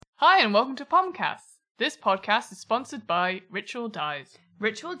Hi and welcome to Pomcast. This podcast is sponsored by Ritual Dyes.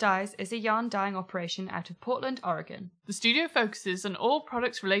 Ritual Dyes is a yarn dyeing operation out of Portland, Oregon. The studio focuses on all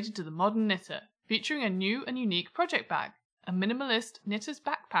products related to the modern knitter, featuring a new and unique project bag, a minimalist knitter's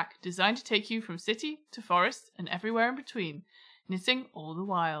backpack designed to take you from city to forest and everywhere in between, knitting all the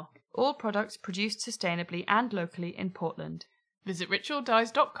while. All products produced sustainably and locally in Portland. Visit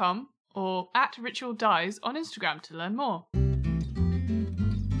ritualdyes.com or at ritualdyes on Instagram to learn more.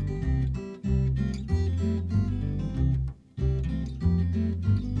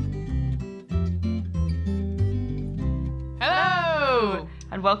 Hello!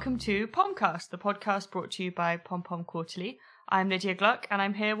 And welcome to Pomcast, the podcast brought to you by Pom Pom Quarterly. I'm Lydia Gluck and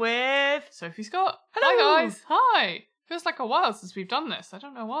I'm here with... Sophie Scott. Hello! Hi guys. Hi. Feels like a while since we've done this. I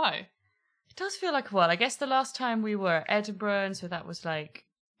don't know why. It does feel like a while. I guess the last time we were at Edinburgh, and so that was like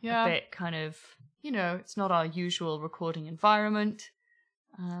a bit kind of, it's not our usual recording environment.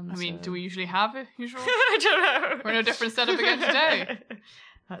 Do we usually have a usual? I don't know. We're in a different setup again today.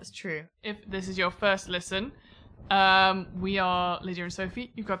 That's true. If this is your first listen, we are Lydia and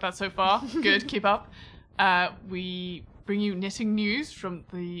Sophie. You've got that so far. Good, keep up. We bring you knitting news from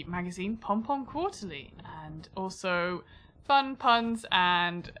the magazine Pom Pom Quarterly, and also fun puns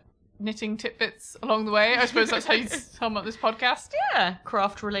and knitting tidbits along the way. I suppose that's how you sum up this podcast. Yeah,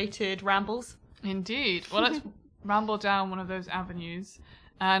 craft-related rambles. Indeed. Well, let's ramble down one of those avenues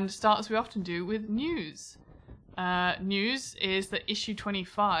and start, as we often do, with news. News is that issue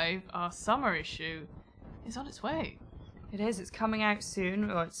 25, our summer issue, is on its way. It is. It's coming out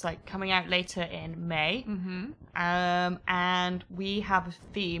soon, or it's like coming out later in May. Mm-hmm. And we have a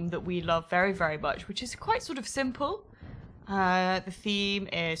theme that we love very, very much, which is quite sort of simple. The theme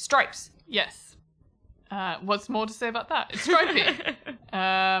is stripes. Yes. What's more to say about that? It's stripy.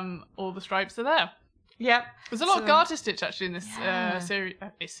 All the stripes are there. Yep. There's a lot of garter stitch actually in this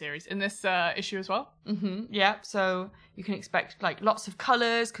series, in this issue as well. Mm-hmm. Yep. So you can expect like lots of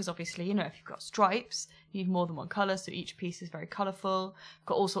colours, because obviously, if you've got stripes, you need more than one colour, so each piece is very colourful.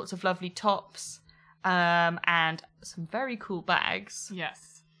 Got all sorts of lovely tops, and some very cool bags.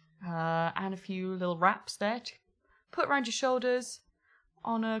 Yes. And a few little wraps there to put around your shoulders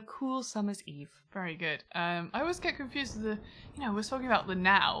on a cool summer's eve. Very good. I always get confused with we're talking about the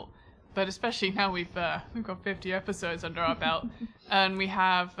now, but especially now we've got 50 episodes under our belt, and we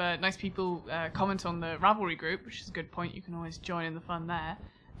have nice people comment on the Ravelry group, which is a good point. You can always join in the fun there.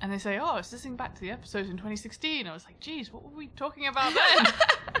 And they say, oh, it's listening back to the episodes in 2016. I was like, geez, what were we talking about then?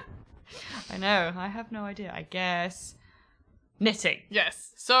 I know. I have no idea. I guess knitting.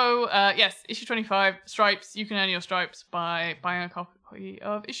 Yes. So, issue 25, stripes. You can earn your stripes by buying a copy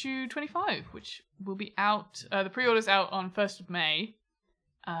of issue 25, which will be out. The pre-order's out on 1st of May.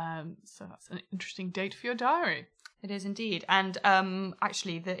 So that's an interesting date for your diary. It is indeed. And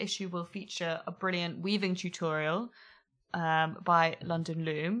actually, the issue will feature a brilliant weaving tutorial by London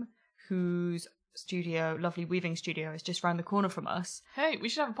Loom, whose lovely weaving studio, is just round the corner from us. Hey, we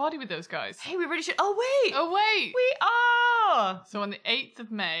should have a party with those guys. Hey, we really should. Oh, wait! We are! So on the 8th of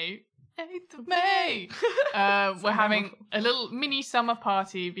May, we're having a little mini summer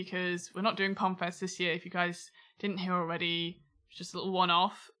party, because we're not doing PomFest this year. If you guys didn't hear already, it's just a little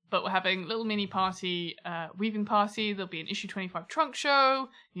one-off. But we're having a little mini party, weaving party. There'll be an issue 25 trunk show.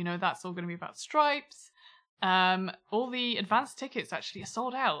 That's all going to be about stripes. All the advanced tickets actually are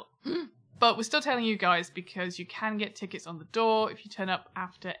sold out. But we're still telling you guys, because you can get tickets on the door. If you turn up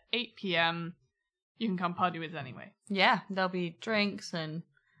after 8 p.m, you can come party with us anyway. Yeah, there'll be drinks and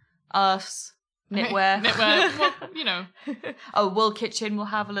us, knitwear. Well, Oh, Wool Kitchen will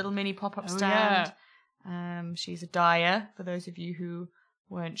have a little mini pop-up stand. Yeah. She's a dyer, for those of you who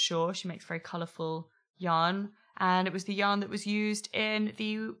weren't sure. She makes very colourful yarn. And it was the yarn that was used in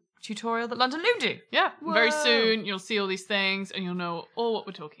the tutorial that London Loom do. Yeah, Whoa. Very soon you'll see all these things and you'll know all what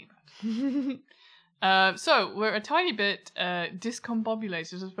we're talking about. So we're a tiny bit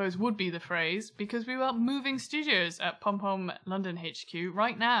discombobulated, I suppose would be the phrase, because we are moving studios at Pom Pom London HQ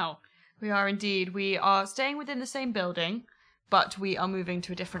right now. We are indeed. We are staying within the same building, but we are moving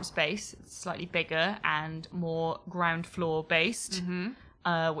to a different space. It's slightly bigger and more ground floor based.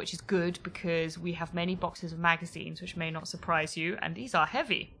 Mm-hmm. Which is good, because we have many boxes of magazines, which may not surprise you, and these are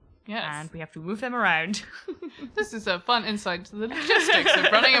heavy. Yes. And we have to move them around. This is a fun insight to the logistics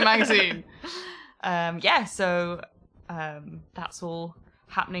of running a magazine. So that's all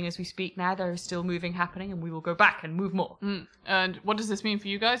happening as we speak now. There is still moving happening, and we will go back and move more. And what does this mean for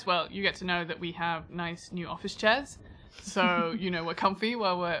you guys? Well, you get to know that we have nice new office chairs. So, we're comfy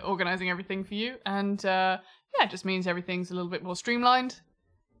while we're organising everything for you. And, it just means everything's a little bit more streamlined.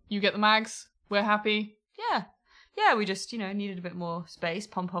 You get the mags. We're happy. Yeah. yeah, we just, needed a bit more space.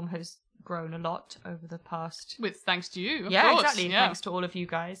 Pom Pom has grown a lot over the past... With thanks to you, of yeah, course. exactly. Yeah. Thanks to all of you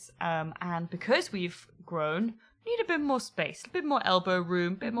guys. And because we've grown, we need a bit more space, a bit more elbow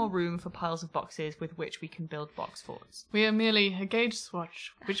room, a bit more room for piles of boxes with which we can build box forts. We are merely a gauge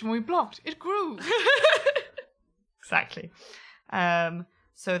swatch, which when we blocked, it grew. Exactly.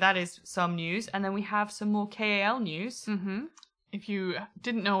 So that is some news. And then we have some more KAL news. Mm-hmm. If you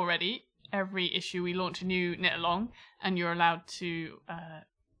didn't know already, every issue we launch a new knit along, and you're allowed to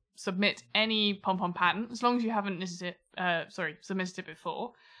submit any pom-pom pattern as long as you haven't submitted it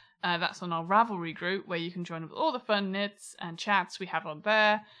before. That's on our Ravelry group, where you can join with all the fun knits and chats we have on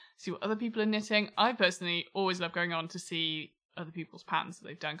there, see what other people are knitting. I personally always love going on to see other people's patterns that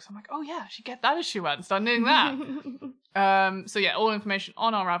they've done, because I'm like, oh yeah, I should get that issue out and start knitting that. So yeah, all information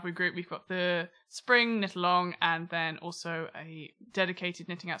on our Ravelry group. We've got the spring knit along, and then also a dedicated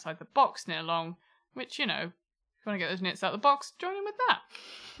knitting outside the box knit along, which, if you want to get those knits out of the box, join in with that.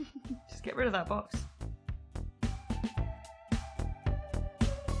 Just get rid of that box.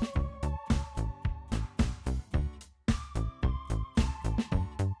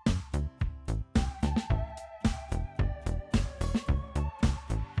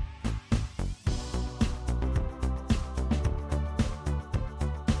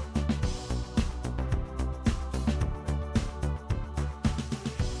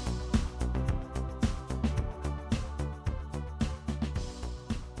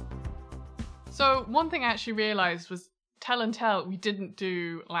 So one thing I actually realised was Tell and Tell we didn't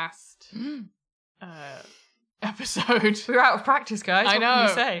do last episode. We're out of practice, guys. I know. What can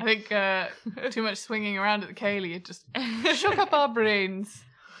you say? I think too much swinging around at the Kaylee, it just shook up our brains.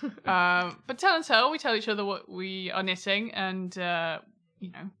 But Tell and Tell, we tell each other what we are knitting and,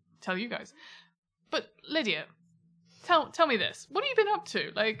 tell you guys. But Lydia, tell me this. What have you been up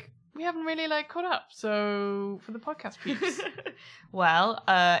to? We haven't really caught up. So for the podcast peeps. Well,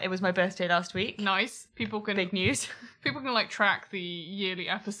 it was my birthday last week. Nice. People can Big news. People can track the yearly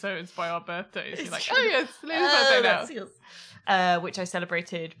episodes by our birthdays. You're like, oh yes, Lydia's birthday now. Which I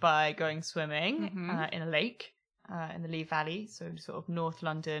celebrated by going swimming Mhm. in a lake in the Lee Valley, so sort of North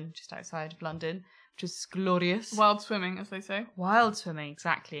London, just outside of London, which was glorious. Wild swimming, as they say. Wild swimming,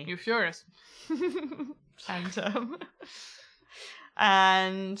 exactly. You're furious.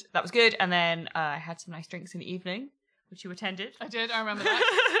 And that was good. And then I had some nice drinks in the evening, which you attended. I did. I remember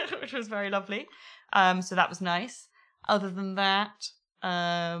that. Which was very lovely. So that was nice. Other than that,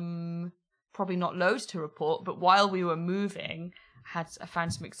 probably not loads to report. But while we were moving, I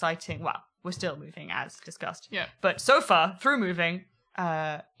found some exciting. Well, we're still moving as discussed. Yeah. But so far through moving,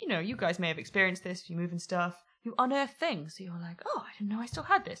 you guys may have experienced this. If you move and stuff, you unearth things. So you're like, oh, I didn't know I still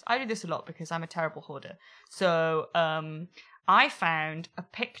had this. I do this a lot because I'm a terrible hoarder. So I found a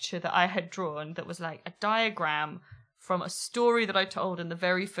picture that I had drawn that was like a diagram from a story that I told in the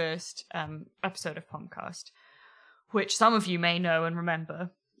very first episode of Pomcast, which some of you may know and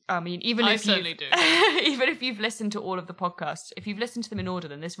remember. I mean, I certainly do. Even if you've listened to all of the podcasts, if you've listened to them in order,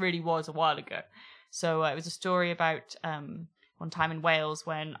 then this really was a while ago. So it was a story about one time in Wales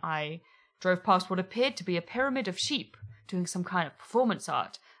when I drove past what appeared to be a pyramid of sheep doing some kind of performance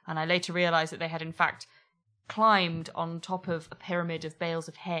art, and I later realised that they had in fact climbed on top of a pyramid of bales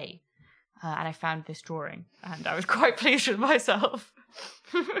of hay. And I found this drawing, and I was quite pleased with myself.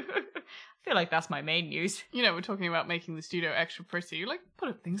 I feel like that's my main news. We're talking about making the studio extra pretty. Put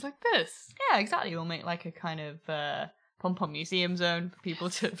up things like this. Yeah, exactly. We'll make like a kind of pom-pom museum zone for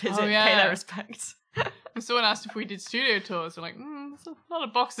people to visit, Oh, yeah. pay their respects. And someone asked if we did studio tours. We're like, there's a lot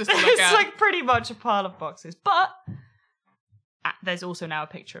of boxes to look at. It's like pretty much a pile of boxes. But there's also now a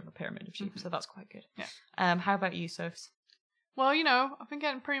picture of a pyramid of sheep, so that's quite good. Yeah. How about you, Sophs? Well, I've been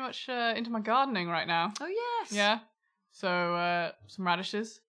getting pretty much into my gardening right now. Oh, yes. Yeah. So some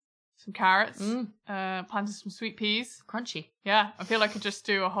radishes, some carrots, planted some sweet peas. Crunchy. Yeah, I feel like I could just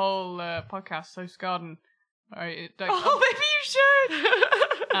do a whole podcast, Soph's Garden. Right, Maybe you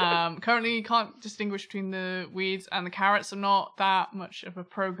should. Currently can't distinguish between the weeds and the carrots. I'm not that much of a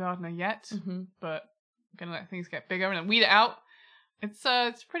pro gardener yet, but I'm going to let things get bigger and then weed it out. It's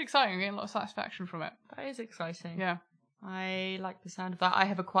pretty exciting. I'm getting a lot of satisfaction from it. That is exciting. Yeah. I like the sound of that. I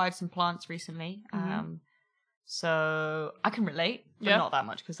have acquired some plants recently, so I can relate, but not that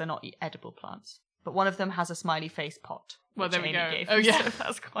much because they're not edible plants. But one of them has a smiley face pot. Well, there we Amy go. gave Oh, me, yeah. so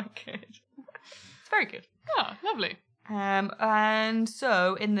that's quite good. It's very good. Oh, lovely. And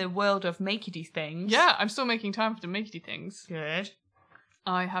so in the world of makey things, Yeah, I'm still making time for the makey things. good.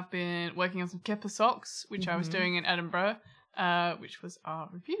 I have been working on some kipper socks, which I was doing in Edinburgh, which was our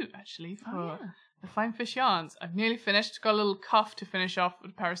review, actually, for the Fine Fish Yarns. I've nearly finished. Got a little cuff to finish off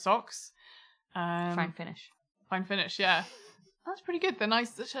with a pair of socks. Fine finish. fine finish. Yeah, that's pretty good. They're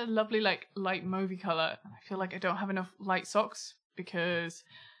nice, such a lovely like light mauvey color. I feel like I don't have enough light socks because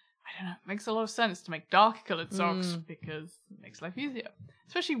I don't know. It makes a lot of sense to make darker colored socks because it makes life easier.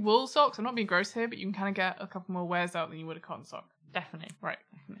 Especially wool socks. I'm not being gross here, but you can kind of get a couple more wears out than you would a cotton sock. Definitely. Right.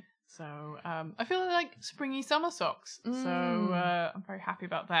 Definitely. So I feel like springy summer socks. So I'm very happy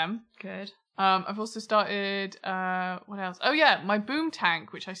about them. Good. I've also started, what else? Oh yeah, my boom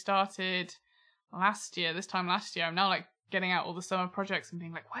tank, which I started this time last year. I'm now like getting out all the summer projects and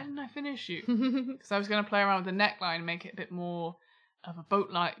being like, why didn't I finish you? Because I was going to play around with the neckline and make it a bit more of a boat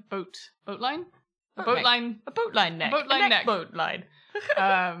line. A boat line neck.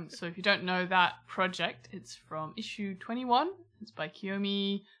 So if you don't know that project, it's from issue 21. It's by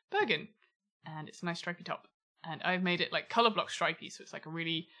Kiyomi Bergen, and it's a nice stripy top. And I've made it like color block stripy, so it's like a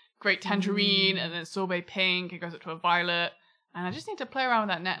really great tangerine, and then sorbet pink. It goes up to a violet, and I just need to play around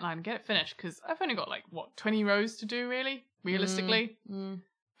with that neckline and get it finished because I've only got like 20 rows to do realistically.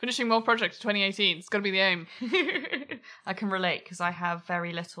 Finishing more projects for 2018. It's got to be the aim. I can relate because I have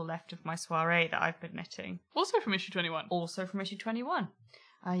very little left of my soiree that I've been knitting. Also from issue 21.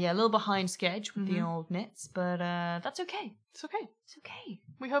 Yeah, a little behind schedule with the old knits, but that's okay. It's okay. It's okay.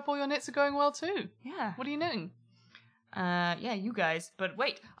 We hope all your knits are going well too. Yeah. What are you knitting? Yeah, you guys. But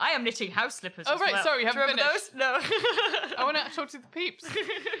wait, I am knitting house slippers. Oh, right. Well. Sorry, you haven't finished. Those? No. I want to talk to the peeps.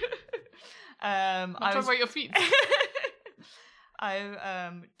 Talk about your feet.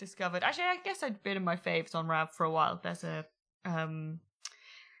 I discovered. Actually, I guess I'd been in my faves on Rav for a while. There's a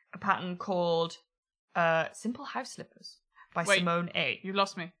pattern called Simple House Slippers by Simone A. You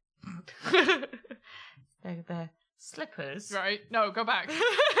lost me. They're slippers. Right. No, go back.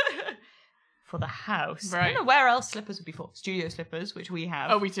 For the house. Right. I don't know where else slippers would be for. Studio slippers, which we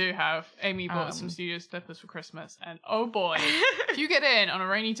have. Oh, we do have. Amy bought us some studio slippers for Christmas, and oh boy, if you get in on a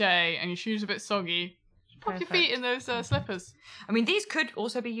rainy day and your shoes are a bit soggy, pop your feet in those slippers. I mean, these could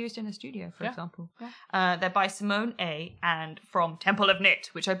also be used in a studio, for example. Yeah. They're by Simone A. and from Temple of Knit,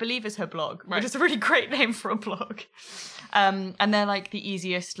 which I believe is her blog, which is a really great name for a blog. And they're like the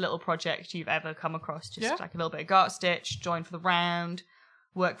easiest little project you've ever come across. Just like a little bit of garter stitch, join for the round,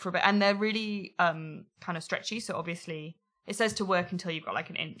 work for a bit. And they're really kind of stretchy. So obviously it says to work until you've got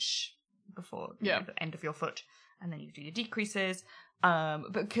like an inch before the end of your foot. And then you do your decreases.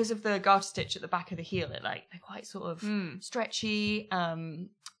 But because of the garter stitch at the back of the heel, they're quite sort of stretchy, and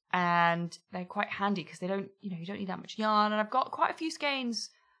they're quite handy because they don't, you don't need that much yarn. And I've got quite a few skeins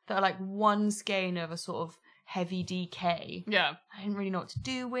that are like one skein of a sort of heavy DK. Yeah. I didn't really know what to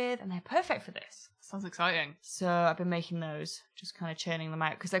do with, and they're perfect for this. Sounds exciting. So I've been making those, just kind of churning them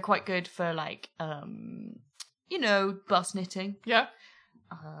out because they're quite good for like, bus knitting. Yeah.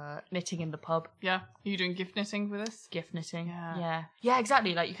 Knitting in the pub. Yeah. Are you doing gift knitting with this? Gift knitting. Yeah,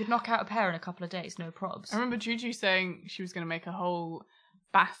 exactly. Like you could knock out a pair in a couple of days, no probs. I remember Joji saying she was going to make a whole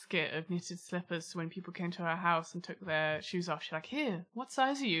basket of knitted slippers so when people came to her house and took their shoes off, she's like, here, what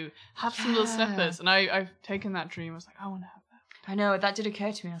size are you? Have some little slippers. And I've taken that dream. I was like, I want to have that. I know, that did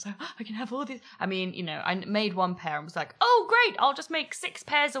occur to me. I was like, I can have all these. I mean, I made one pair and was like, oh, great, I'll just make 6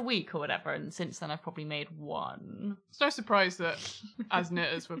 pairs a week or whatever. And since then, I've probably made 1. It's no surprise that as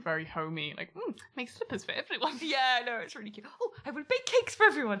knitters, we're very homey. Like, make slippers for everyone. Yeah, no, it's really cute. Oh, I will bake cakes for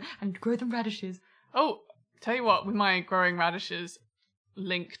everyone and grow them radishes. Oh, tell you what, with my growing radishes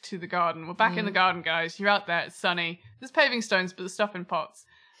link to the garden. We're back in the garden, guys. You're out there, it's sunny. There's paving stones, but there's stuff in pots.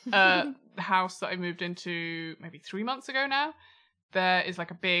 The house that I moved into maybe 3 months ago now, there is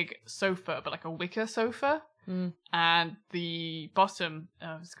like a big sofa, but like a wicker sofa. And the bottom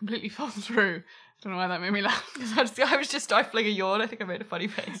is completely fallen through. I don't know why that made me laugh. I was just stifling a yawn. I think I made a funny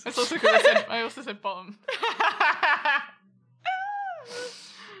face. That's also because I also said bottom.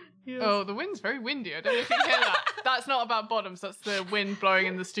 Yes. Oh, the wind's very windy. I don't know if you can hear that. That's not about bottoms. That's the wind blowing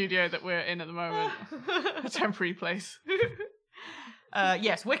in the studio that we're in at the moment. A temporary place.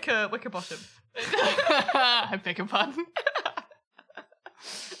 Yes, wicker bottom. I beg your pardon.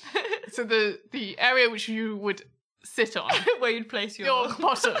 So the area which you would sit on, where you'd place your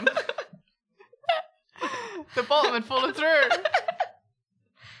bottom, the bottom had fallen through.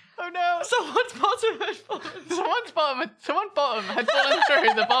 Oh no! Someone's bottom had fallen. Someone's bottom had fallen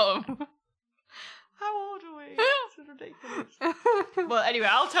through the bottom. How old are we? It's ridiculous. Well, anyway,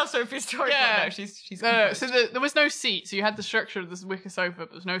 I'll tell Sophie's story. Yeah, no, she's. No. So there was no seat. So you had the structure of this wicker sofa, but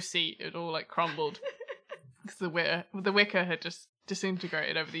there was no seat. It all like crumbled because the wicker had just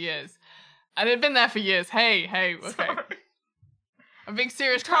disintegrated over the years, and it had been there for years. Hey, okay. Sorry. I'm being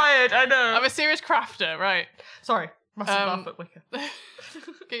serious. Tired, I know. I'm a serious crafter, right? Sorry, mustn't laugh at wicker.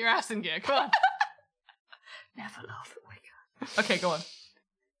 Get your ass in gear. Come on. Never laugh at wicker. Okay, go on.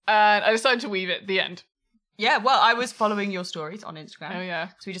 And I decided to weave it. The end. Yeah, well, I was following your stories on Instagram. Oh, yeah.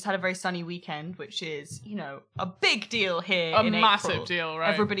 So we just had a very sunny weekend, which is, you know, a big deal here A in massive April. deal,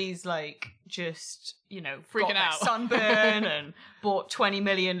 right? Everybody's like just, you know, Freaking got their out. sunburn and bought 20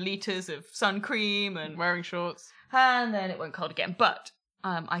 million litres of sun cream and Wearing shorts. then it went cold again. But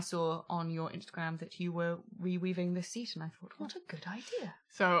I saw on your Instagram that you were reweaving this seat and I thought, what a good idea.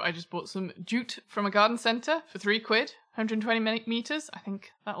 So I just bought some jute from a garden centre for £3, 120 meters. I think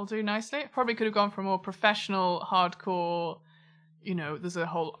that'll do nicely. I probably could have gone for a more professional, hardcore, you know, there's a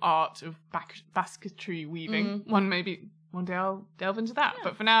whole art of basketry weaving. One day I'll delve into that. Yeah.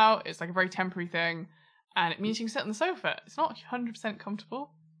 But for now, it's like a very temporary thing. And it means you can sit on the sofa. It's not 100%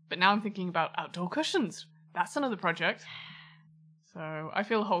 comfortable. But now I'm thinking about outdoor cushions. That's another project. So I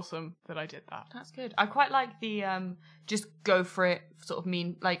feel wholesome that I did that. That's good. I quite like the just go for it sort of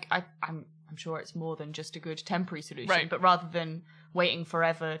mean, like I'm sure it's more than just a good temporary solution, Right. but rather than waiting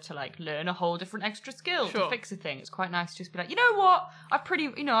forever to like learn a whole different extra skill to Sure. fix a thing, it's quite nice to just be like, you know what,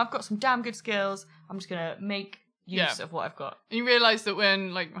 I've got some damn good skills. I'm just gonna make use of what I've got. And you realise that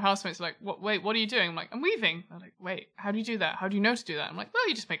when like my housemates are like, what are you doing? I'm like, I'm weaving. They're like, wait, how do you do that? How do you know to do that? I'm like, well,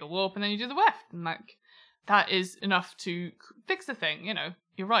 you just make a warp and then you do the weft. And like, that is enough to fix the thing, you know.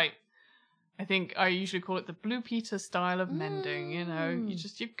 You're right. I think I usually call it the Blue Peter style of mending, you know.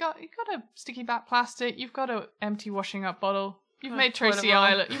 You've got a sticky back plastic, you've got a empty washing up bottle. You've made Tracy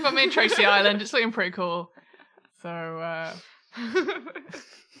Island. You've got made Tracy Island. It's looking pretty cool. So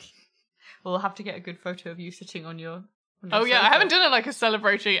we'll have to get a good photo of you sitting on your oh yeah, sofa. I haven't done it like a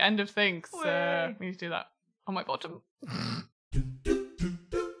celebratory end of things. Way. We need to do that on my bottom.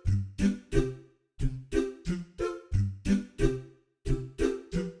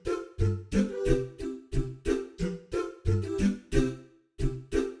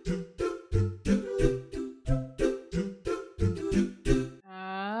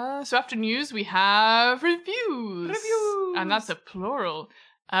 So after news, we have reviews. And that's a plural.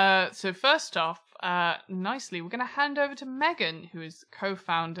 So first off, nicely, we're going to hand over to Megan, who is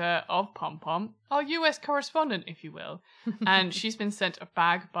co-founder of Pom Pom, our US correspondent, if you will. And she's been sent a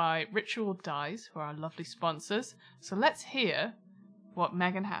bag by Ritual Dyes, who are our lovely sponsors. So let's hear what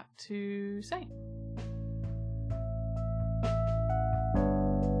Megan had to say.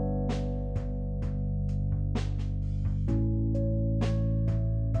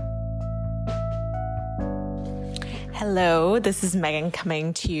 Hello, this is Megan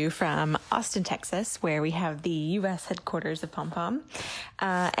coming to you from Austin, Texas, where we have the U.S. headquarters of Pom Pom.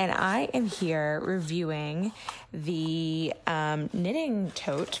 And I am here reviewing the knitting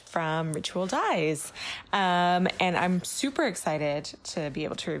tote from Ritual Dyes. And I'm super excited to be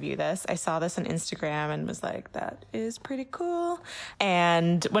able to review this. I saw this on Instagram and was like, that is pretty cool.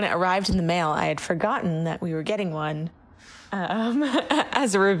 And when it arrived in the mail, I had forgotten that we were getting one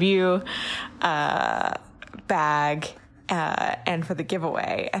as a review bag and for the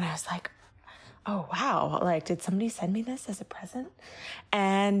giveaway, and I was like, oh wow, like did somebody send me this as a present?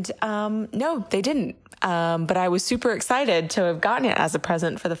 And no, they didn't, but I was super excited to have gotten it as a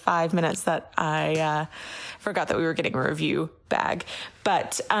present for the 5 minutes that I forgot that we were getting a review bag.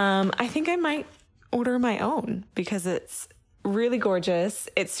 But I think I might order my own because it's really gorgeous,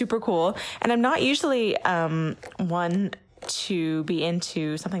 it's super cool, and I'm not usually one to be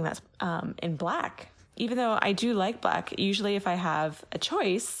into something that's in black. Even though I do like black, usually if I have a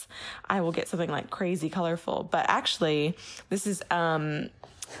choice, I will get something like crazy colorful. But actually, this is kind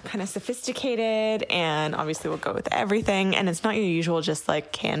of sophisticated and obviously will go with everything. And it's not your usual just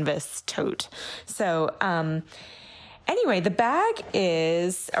like canvas tote. So anyway, the bag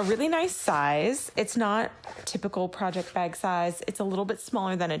is a really nice size. It's not typical project bag size. It's a little bit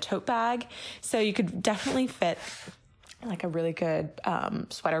smaller than a tote bag. So you could definitely fit like a really good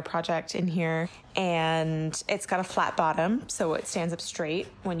sweater project in here. And it's got a flat bottom, so it stands up straight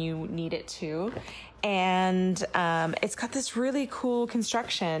when you need it to. And it's got this really cool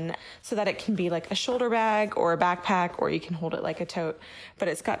construction so that it can be like a shoulder bag or a backpack, or you can hold it like a tote. But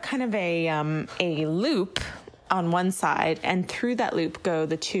it's got kind of a loop on one side, and through that loop go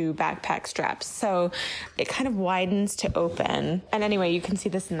the two backpack straps. So it kind of widens to open. And anyway, you can see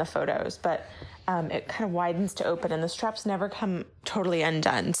this in the photos, but it kind of widens to open, and the straps never come totally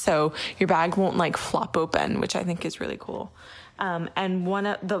undone. So your bag won't like flop open, which I think is really cool. And one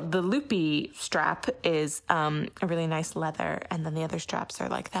of the loopy strap is a really nice leather, and then the other straps are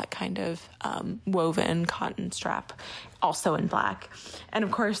like that kind of woven cotton strap, also in black. And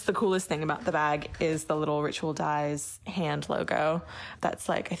of course, the coolest thing about the bag is the little Ritual Dyes hand logo. That's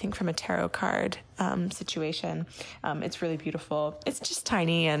like, I think, from a tarot card situation. It's really beautiful. It's just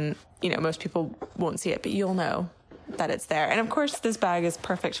tiny, and you know, most people won't see it, but you'll know that it's there. And of course, this bag is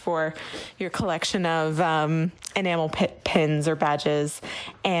perfect for your collection of enamel pins or badges.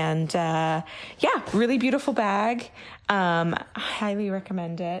 And really beautiful bag. I highly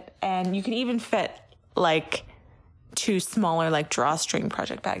recommend it. And you can even fit like 2 smaller like drawstring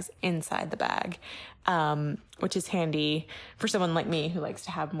project bags inside the bag, which is handy for someone like me who likes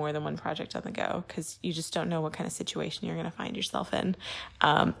to have more than one project on the go, because you just don't know what kind of situation you're going to find yourself in.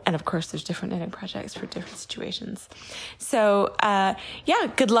 And of course, there's different knitting projects for different situations. So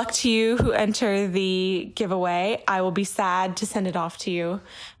good luck to you who enter the giveaway. I will be sad to send it off to you,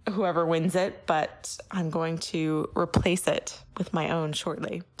 whoever wins it, but I'm going to replace it with my own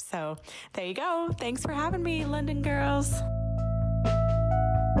shortly. So there you go. Thanks for having me, London girls.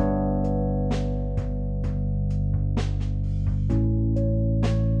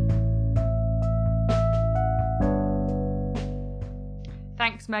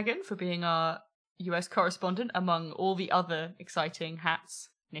 Thanks, Megan, for being our US correspondent among all the other exciting hats,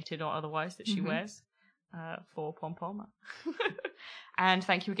 knitted or otherwise, that she wears for Pom Pom. And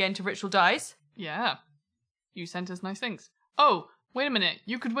thank you again to Ritual Dyes. Yeah. You sent us nice things. Oh, wait a minute.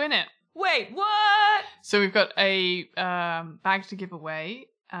 You could win it. Wait, what? So we've got a bag to give away.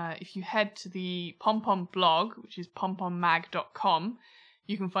 If you head to the Pom Pom blog, which is pompommag.com,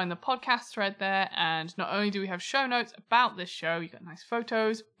 you can find the podcast thread there. And not only do we have show notes about this show, you've got nice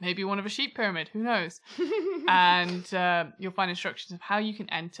photos, maybe one of a sheep pyramid, who knows? And you'll find instructions of how you can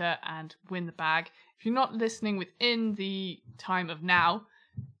enter and win the bag. If you're not listening within the time of now,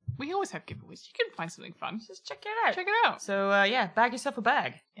 we always have giveaways. You can find something fun. Just check it out. Check it out. So, bag yourself a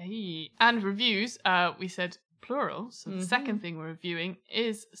bag. Hey. And reviews, we said plural. So the second thing we're reviewing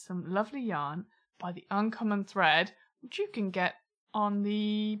is some lovely yarn by the Uncommon Thread, which you can get on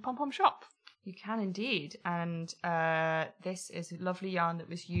the Pom Pom shop. You can indeed. And this is lovely yarn that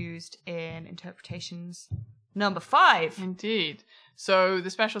was used in Interpretations number 5. Indeed. So the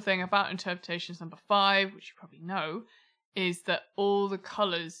special thing about Interpretations number 5, which you probably know, is that all the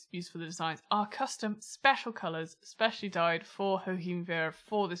colours used for the designs are custom, special colours, specially dyed for Joji and Veera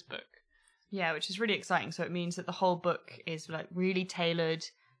for this book. Yeah, which is really exciting. So it means that the whole book is like really tailored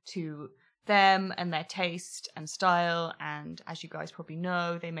to them and their taste and style. And as you guys probably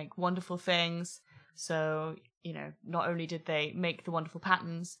know, they make wonderful things. So, not only did they make the wonderful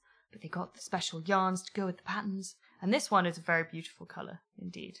patterns, but they got the special yarns to go with the patterns. And this one is a very beautiful colour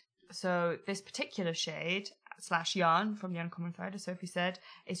indeed. So this particular shade / yarn from the Uncommon Thread, as Sophie said,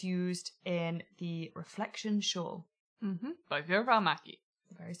 is used in the Reflection Shawl. By Veera Välimäki.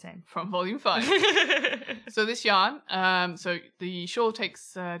 The very same. From Volume 5. So this yarn, so the shawl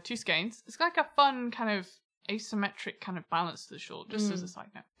takes 2 skeins. It's like a fun kind of asymmetric kind of balance to the shawl, just as a side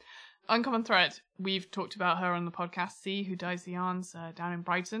note. Uncommon Thread, we've talked about her on the podcast, C, who dyes the yarns down in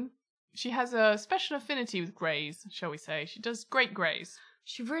Brighton. She has a special affinity with greys, shall we say. She does great greys.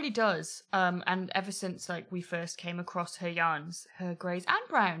 She really does. And ever since we first came across her yarns, her greys and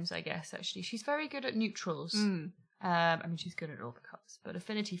browns, I guess, actually, she's very good at neutrals. She's good at all the colours, but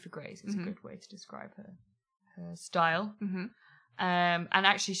affinity for greys is a good way to describe her style. And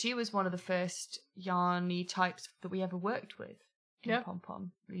actually, she was one of the first yarny types that we ever worked with in Pom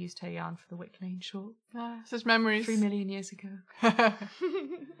Pom. We used her yarn for the Wick Lane shawl. Such memories. 3 million years ago.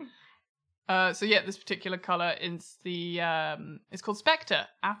 This particular colour is it's called Spectre,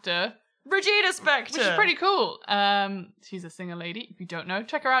 after Regina Spectre, which is pretty cool. She's a singer lady. If you don't know,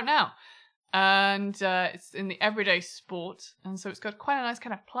 check her out now. And it's in the everyday sport, and so it's got quite a nice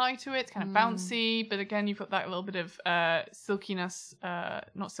kind of ply to it. It's kind of bouncy, but again, you've got that little bit of silkiness,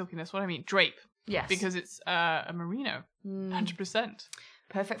 not silkiness, what I mean, drape. Yes. Because it's a merino, 100%.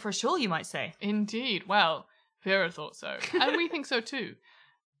 Perfect for a shawl, you might say. Indeed. Well, Veera thought so, and we think so too.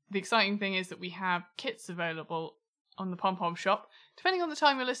 The exciting thing is that we have kits available on the Pom Pom shop. Depending on the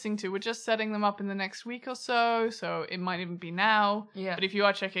time you're listening to, we're just setting them up in the next week or so it might even be now. Yeah. But if you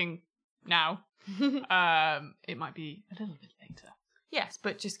are checking now, it might be a little bit later. Yes,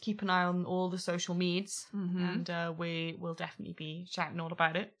 but just keep an eye on all the social meds, and we will definitely be shouting all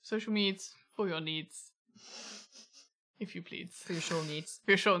about it. Social meds for your needs, if you please. For your shawl needs.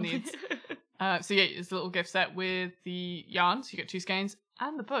 For your shawl needs. It's a little gift set with the yarns. You get 2 skeins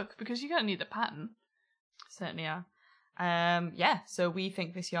and the book, because you're going to need the pattern. Certainly are. So we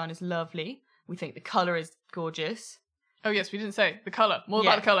think this yarn is lovely. We think the colour is gorgeous. Oh yes, we didn't say the colour. More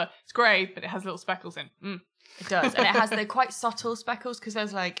about the colour. It's grey, but it has little speckles in. It does. And they're quite subtle speckles, because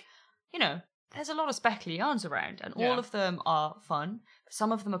there's there's a lot of speckly yarns around, and all of them are fun. But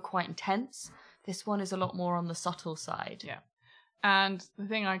some of them are quite intense. This one is a lot more on the subtle side. Yeah. And the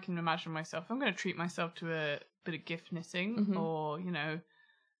thing I can imagine myself, I'm going to treat myself to a bit of gift knitting or,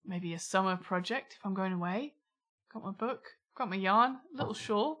 maybe a summer project if I'm going away. got my book, got my yarn, little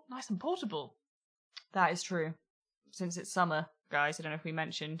shawl, nice and portable. That is true. Since it's summer, guys, I don't know if we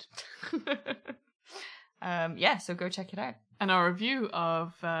mentioned. So go check it out. And our review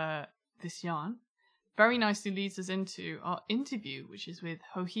of this yarn very nicely leads us into our interview, which is with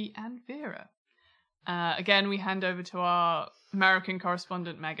Joji and Veera. Again, we hand over to our American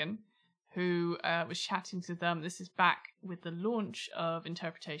correspondent, Megan, who was chatting to them. This is back with the launch of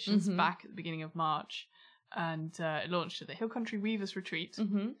Interpretations back at the beginning of March. And it launched at the Hill Country Weavers Retreat.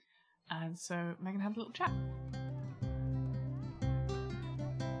 And so Megan had a little chat.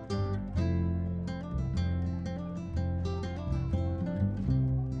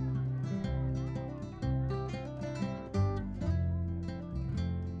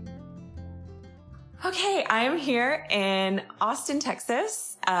 Okay, I am here in Austin,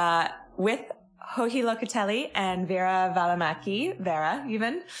 Texas, with Joji Locatelli and Veera Välimäki, Veera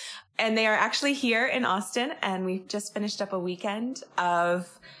even. And they are actually here in Austin, and we've just finished up a weekend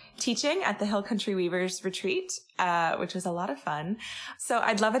of teaching at the Hill Country Weavers Retreat, which was a lot of fun. So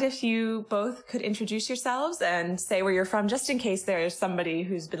I'd love it if you both could introduce yourselves and say where you're from, just in case there's somebody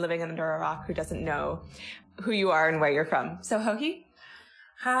who's been living under a rock who doesn't know who you are and where you're from. So Joji?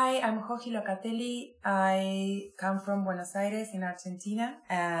 Hi, I'm Joji Locatelli. I come from Buenos Aires in Argentina,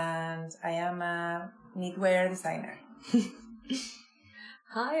 and I am a knitwear designer.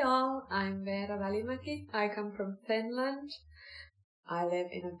 Hi all, I'm Veera Välimäki. I come from Finland. I live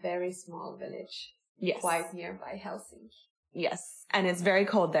in a very small village, quite nearby Helsinki. Yes, and it's very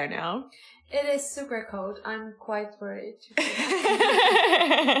cold there now. It is super cold. I'm quite worried.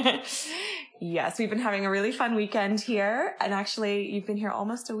 Yes, we've been having a really fun weekend here. And actually, you've been here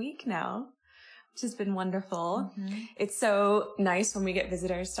almost a week now, which has been wonderful. It's so nice when we get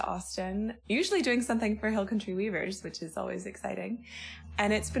visitors to Austin, usually doing something for Hill Country Weavers, which is always exciting.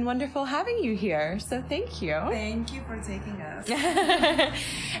 And it's been wonderful having you here. So thank you. Thank you for taking us.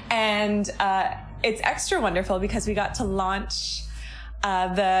 And it's extra wonderful because we got to launch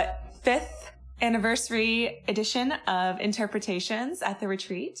the 5th anniversary edition of Interpretations at the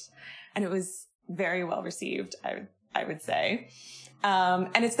retreat. And it was very well received, I would say.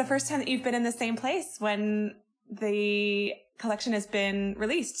 And it's the first time that you've been in the same place when the collection has been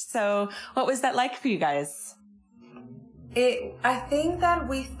released. So what was that like for you guys? I think that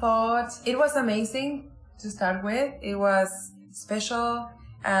we thought it was amazing to start with. It was special.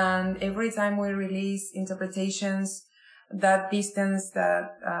 And every time we release Interpretations, that distance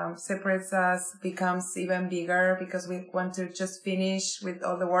that separates us becomes even bigger because we want to just finish with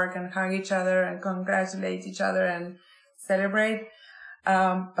all the work and hug each other and congratulate each other and celebrate.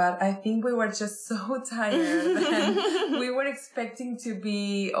 But I think we were just so tired and we were expecting to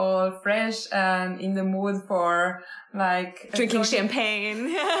be all fresh and in the mood for like drinking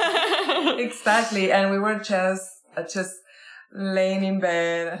champagne. Exactly. And we were just laying in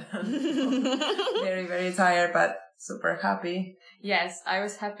bed very, very tired, but super happy. Yes, I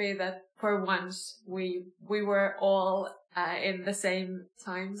was happy that for once we were all in the same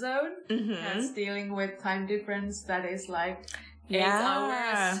time zone and dealing with time difference that is like 8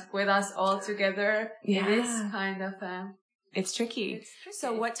 hours with us all together. Yeah. It is kind of it's tricky.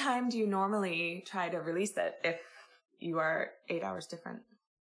 So what time do you normally try to release it if you are 8 hours different?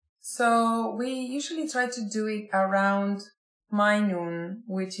 So we usually try to do it around my noon,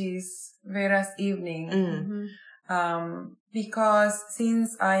 which is Veera's evening. Because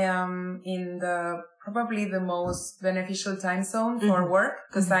since I am in probably the most beneficial time zone for work,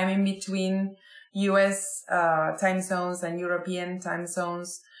 because I'm in between US time zones and European time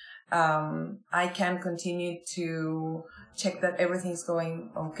zones, I can continue to check that everything's going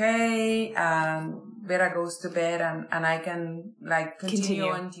okay, and Veera goes to bed and I can like continue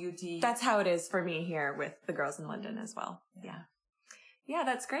on duty. That's how it is for me here with the girls in London as well. Yeah,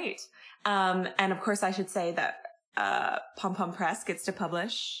 that's great. And of course I should say that Pom Pom Press gets to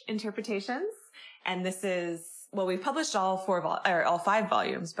publish Interpretations, and this is, well, we've published all 5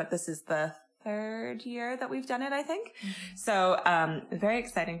 volumes, but this is the 3rd year that we've done it, I think. So very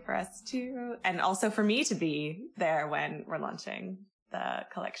exciting for us too, and also for me to be there when we're launching the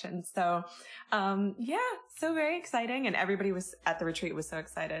collection. So so very exciting, and everybody was at the retreat was so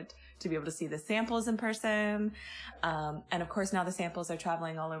excited to be able to see the samples in person, and of course now the samples are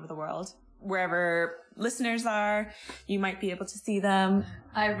traveling all over the world. Wherever listeners are, you might be able to see them.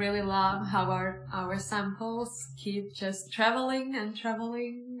 I really love how our samples keep just traveling, and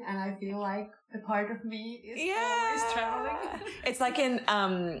I feel like the part of me is always traveling. It's like in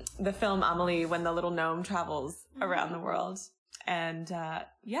the film Amelie when the little gnome travels around the world. And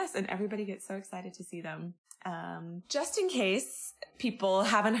yes, and everybody gets so excited to see them. Just in case people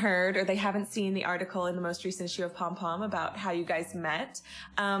haven't heard or they haven't seen the article in the most recent issue of Pom Pom about how you guys met,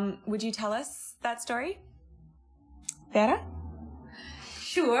 would you tell us that story? Veera?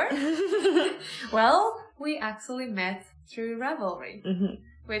 Sure. Well, we actually met through Ravelry,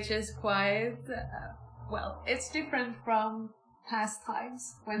 which is quite, it's different from past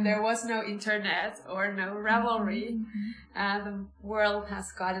times when there was no internet or no Ravelry. The world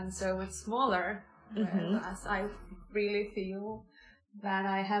has gotten so much smaller. Whereas I really feel that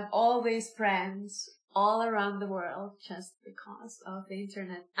I have all these friends all around the world just because of the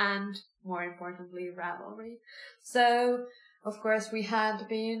internet and, more importantly, Ravelry. So, of course, we had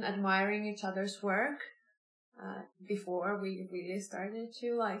been admiring each other's work before we really started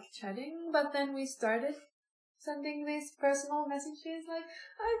to like chatting, but then we started sending these personal messages like,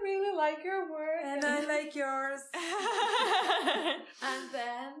 I really like your work. And I like yours. And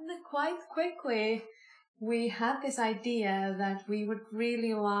then quite quickly, we had this idea that we would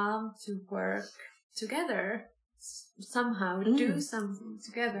really love to work together, somehow do something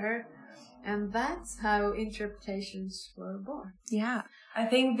together. And that's how interpretations were born. Yeah. I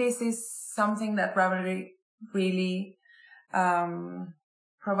think this is something that Ravelry really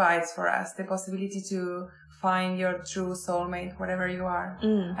provides for us, the possibility to find your true soulmate, whatever you are.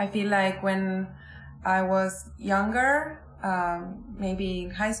 I feel like when I was younger, maybe in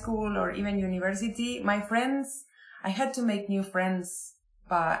high school or even university, my friends, I had to make new friends,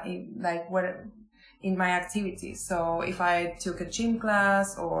 in my activities. So if I took a gym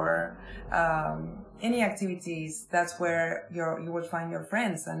class or any activities, that's where you would find your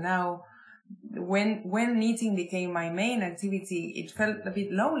friends. And now, when knitting became my main activity, it felt a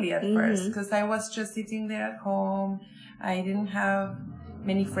bit lonely at first because I was just sitting there at home. I didn't have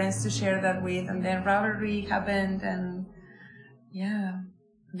many friends to share that with. And then Ravelry happened, and yeah,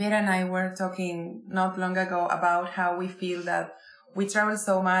 Veera and I were talking not long ago about how we feel that we travel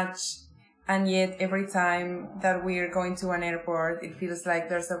so much, and yet every time that we're going to an airport, it feels like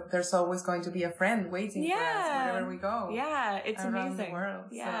there's always going to be a friend waiting for us wherever we go. Yeah, it's around amazing. The world,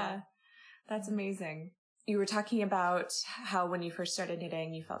 yeah, so. That's amazing. You were talking about how when you first started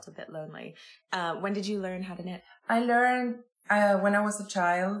knitting, you felt a bit lonely. When did you learn how to knit? I learned when I was a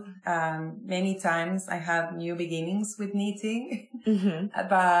child. Many times I had new beginnings with knitting,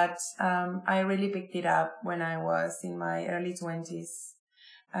 but I really picked it up when I was in my early 20s,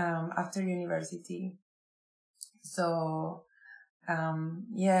 after university. So,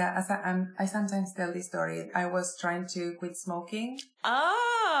 I sometimes tell this story. I was trying to quit smoking. Oh,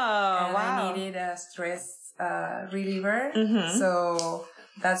 and wow. I needed a stress reliever. So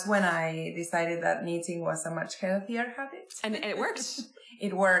that's when I decided that knitting was a much healthier habit. And it worked.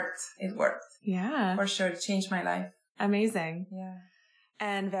 It worked. Yeah. For sure. It changed my life. Amazing. Yeah.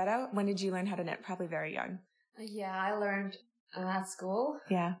 And Veera, when did you learn how to knit? Probably very young. Yeah, I learned at school.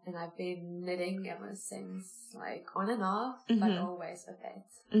 Yeah. And I've been knitting ever since, like on and off, but always a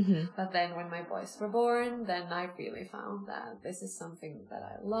bit. But then when my boys were born, then I really found that this is something that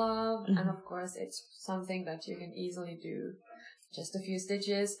I love. And of course, it's something that you can easily do just a few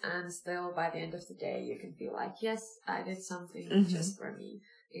stitches, and still by the end of the day, you can feel like, yes, I did something just for me,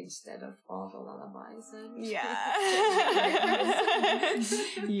 instead of all the lullabies and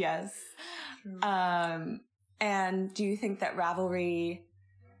yes. And do you think that Ravelry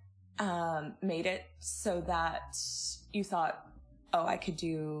made it so that you thought, oh, I could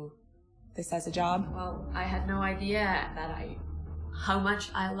do this as a job? Well, I had no idea how much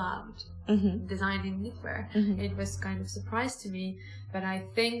I loved designing knitwear. It was kind of a surprise to me, but I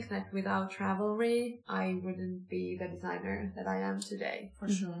think that without Ravelry, I wouldn't be the designer that I am today. For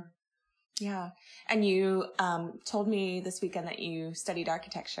sure. Yeah. And you told me this weekend that you studied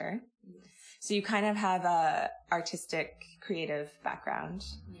architecture. Yes. So you kind of have a artistic, creative background.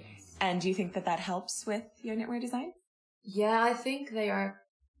 Yes. And do you think that that helps with your knitwear design? Yeah, I think they are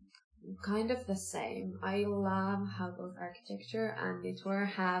kind of the same. I love how both architecture and knitwear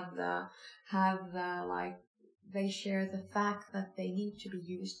have the like, they share the fact that they need to be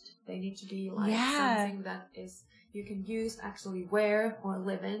used. They need to be like something that is you can use, actually wear or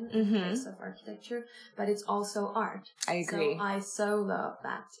live in case of architecture, but it's also art. I agree. So I so love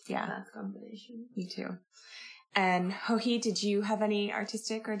that. Yeah. That combination. Me too. And Joji, did you have any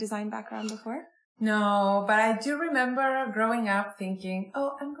artistic or design background before? No, but I do remember growing up thinking,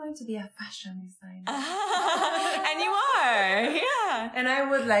 oh, I'm going to be a fashion designer. And you are, yeah. And I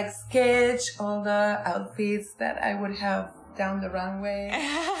would sketch all the outfits that I would have down the runway.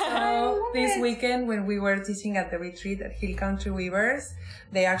 So So this weekend when we were teaching at the retreat at Hill Country Weavers,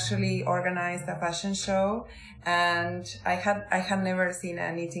 they actually organized a fashion show, and I had never seen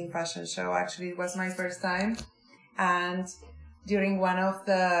a knitting fashion show. Actually, it was my first time. And during one of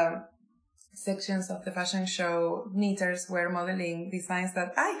the sections of the fashion show, knitters were modeling designs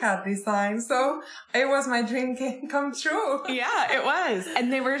that I had designed. So it was my dream come true. Yeah, it was.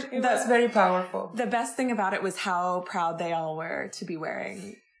 And they were, It was very powerful. the best thing about it was how proud they all were to be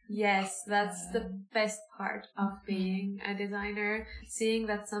wearing. Yes, that's the best part of being a designer. Seeing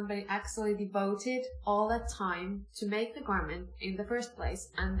that somebody actually devoted all that time to make the garment in the first place,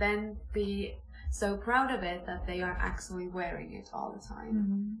 and then be so proud of it that they are actually wearing it all the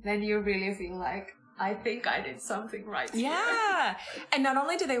time. Then you really feel like, I think I did something right here. Yeah. And not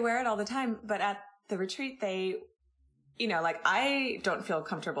only do they wear it all the time, but at the retreat, they, you know, like I don't feel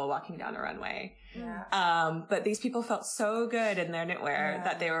comfortable walking down a runway. Yeah. But these people felt so good in their knitwear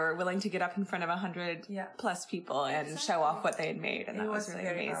that they were willing to get up in front of 100 plus people and show off what they had made. And that was really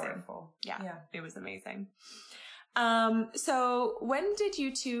very amazing. powerful. Yeah, it was amazing. So when did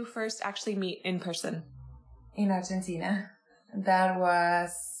you two first actually meet in person? In Argentina. That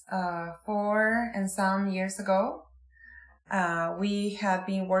was 4 and some years ago. We had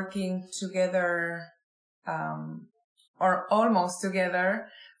been working together, or almost together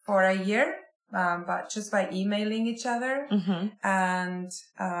for a year, but just by emailing each other. And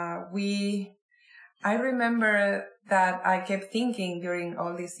I remember that I kept thinking during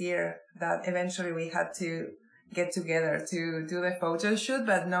all this year that eventually we had to get together to do the photo shoot,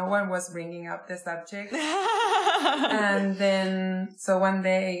 but no one was bringing up the subject. And then, so one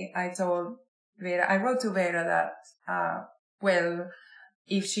day I told Veera, I wrote to Veera that, well,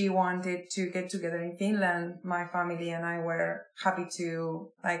 if she wanted to get together in Finland, my family and I were happy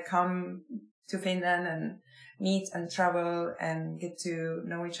to like come to Finland and meet and travel and get to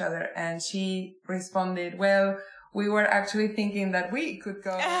know each other. And she responded, well, we were actually thinking that we could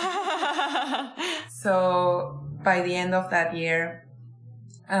go. So by the end of that year,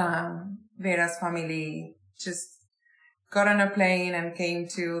 Veera's family just got on a plane and came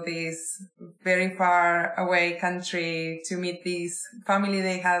to this very far away country to meet this family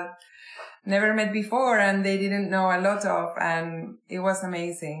they had never met before and they didn't know a lot of. And it was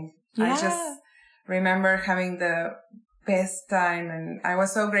amazing. I just remember having the best time, and I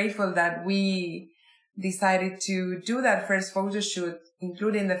was so grateful that we decided to do that first photo shoot,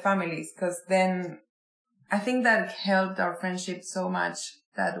 including the families, because then I think that helped our friendship so much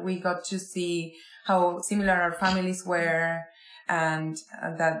that we got to see how similar our families were, and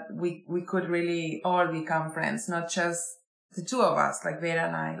that we could really all become friends, not just the two of us, like Veera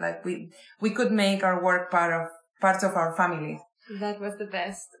and I. Like we could make our work part of our family. That was the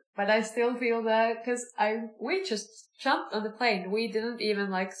best. But I still feel that because we just jumped on the plane. We didn't even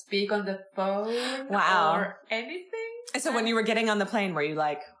like speak on the phone or anything. So when you were getting on the plane, were you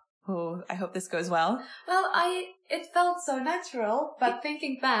like, oh, I hope this goes well? Well, it felt so natural, but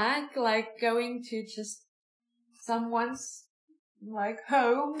thinking back, like going to just someone's like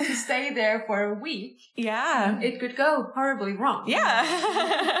home to stay there for a week. Yeah. It could go horribly wrong.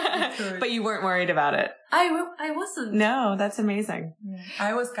 Yeah. But you weren't worried about it. I wasn't. No, that's amazing.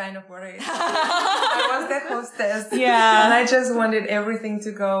 I was kind of worried. I was the hostess. Yeah. And I just wanted everything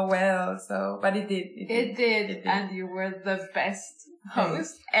to go well. So, but it did. It did. And you were the best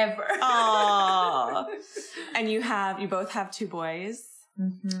host ever. Aww. And you both have 2 boys.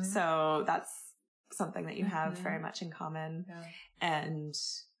 So that's something that you have very much in common. And,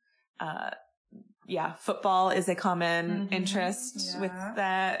 football is a common interest with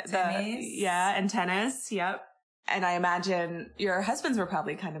tennis. And tennis. Yep. And I imagine your husbands were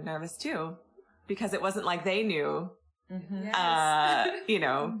probably kind of nervous too, because it wasn't like they knew, they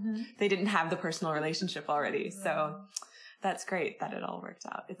didn't have the personal relationship already. So that's great that it all worked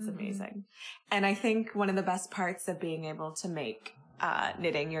out. It's amazing. And I think one of the best parts of being able to make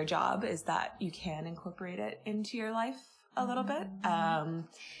knitting your job is that you can incorporate it into your life a little bit,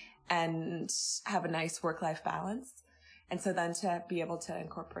 and have a nice work-life balance. And so then to be able to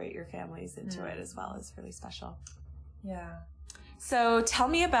incorporate your families into it as well is really special. Yeah. So tell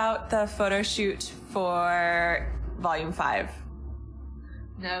me about the photo shoot for Volume 5.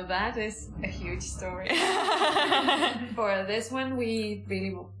 Now that is a huge story. For this one, we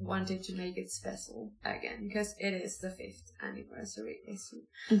really wanted to make it special again, because it is the 5th anniversary issue.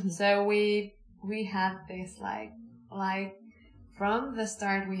 So we had this like from the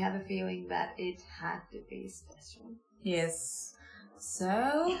start, we had a feeling that it had to be special. Yes.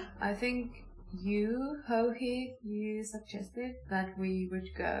 So I think you suggested that we would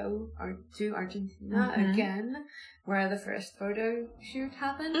go to Argentina again, where the first photo shoot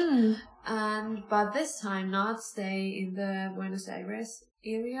happened, but this time not stay in the Buenos Aires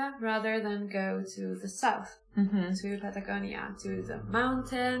area, rather than go to the south, to Patagonia, to the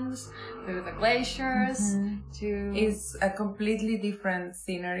mountains, to the glaciers, to... It's a completely different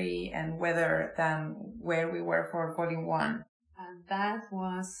scenery and weather than where we were for Volume 1. And that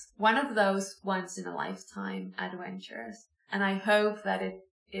was one of those once-in-a-lifetime adventures. And I hope that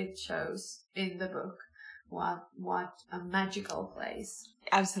it shows in the book what a magical place.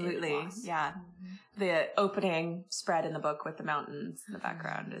 Absolutely. Yeah. The opening spread in the book with the mountains in the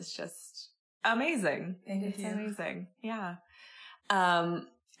background is just amazing. Thank you. Amazing. Yeah.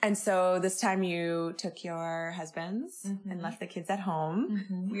 And so this time you took your husbands and left the kids at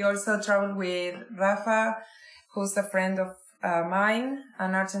home. We also traveled with Rafa, who's a friend of mine,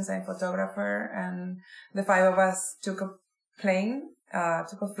 an Argentine photographer, and the 5 of us took a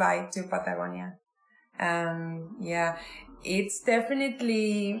flight to Patagonia. And yeah, it's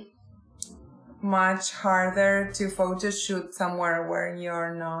definitely much harder to photo shoot somewhere where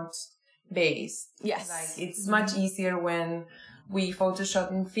you're not based. Yes. Like, it's much easier when we photo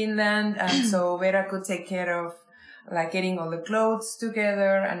shot in Finland, and so Veera could take care of like getting all the clothes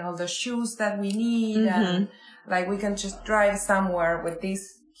together and all the shoes that we need, and like we can just drive somewhere with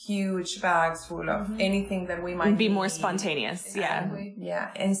these huge bags full of anything that we might be need. more spontaneous. Yeah.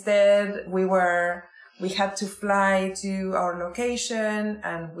 Yeah. Instead, we had to fly to our location,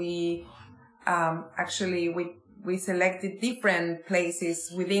 and we we selected different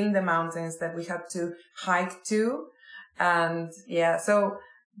places within the mountains that we had to hike to. And yeah, so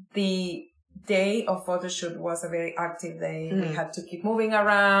the day of photo shoot was a very active day. We had to keep moving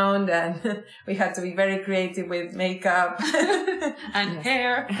around, and we had to be very creative with makeup and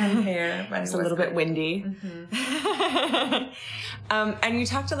hair. But It's a little bit windy. And you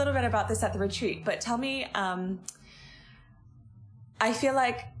talked a little bit about this at the retreat, but tell me, I feel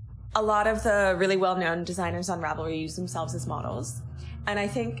like a lot of the really well-known designers on Ravelry use themselves as models. And I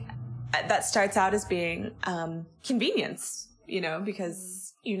think that starts out as being convenience,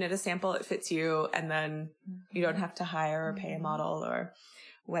 because you knit a sample, it fits you, and then you don't have to hire or pay a model or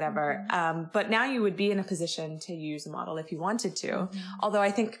whatever. But now you would be in a position to use a model if you wanted to. Although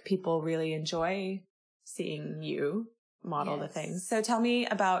I think people really enjoy seeing you model the things. So tell me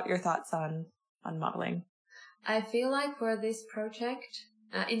about your thoughts on modeling. I feel like for this project,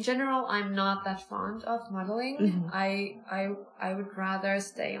 in general, I'm not that fond of modeling. I would rather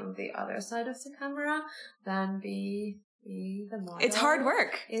stay on the other side of the camera than be the model. It's hard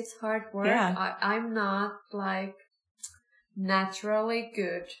work. It's hard work. Yeah. I'm not like naturally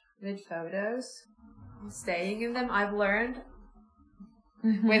good with photos. Staying in them, I've learned.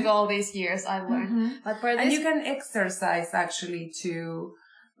 With all these years, I've learned. But for this, and you can exercise actually to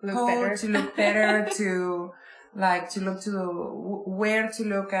look better, to look to where to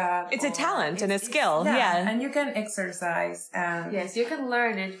look at. It's a talent and a skill. Yeah. And you can exercise. And yes, you can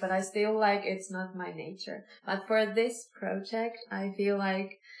learn it, but I still like it's not my nature. But for this project, I feel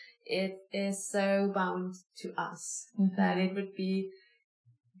like it is so bound to us that it would be,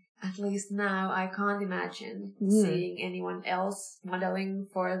 at least now, I can't imagine seeing anyone else modeling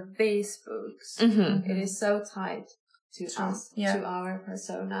for these books. It is so tied to us, to our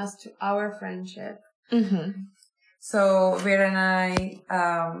personas, to our friendship. So Veera and I,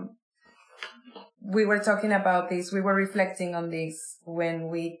 we were talking about this. We were reflecting on this when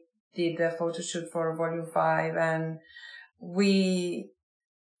we did the photo shoot for Volume 5, and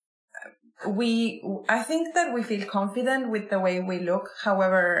I think that we feel confident with the way we look.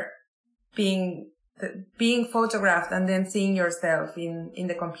 However, being photographed and then seeing yourself in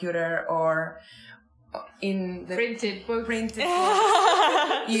the computer or in the printed book,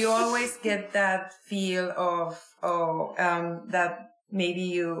 you always get that feel of that maybe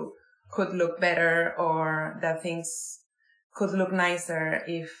you could look better, or that things could look nicer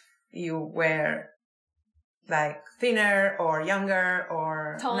if you were like thinner or younger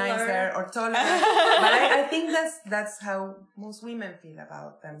or nicer or taller. But I think that's how most women feel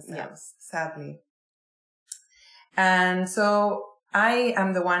about themselves, sadly. And so I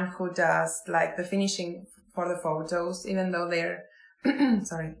am the one who does like the finishing for the photos, even though they're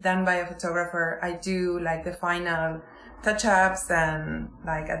done by a photographer. I do like the final touch-ups and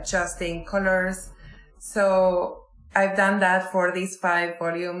like adjusting colors. So I've done that for these 5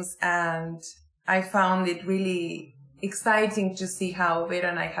 volumes, and I found it really exciting to see how Veera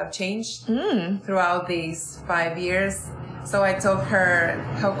and I have changed throughout these 5 years. So I told her,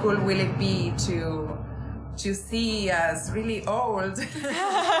 how cool will it be to to see us really old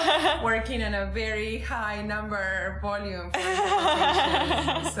working on a very high number volume for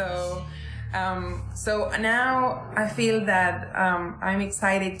interpretation. So now I feel that I'm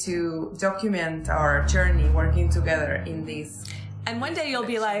excited to document our journey working together in this. And one day you'll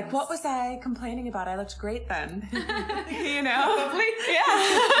be like, what was I complaining about? I looked great then. You know? Probably.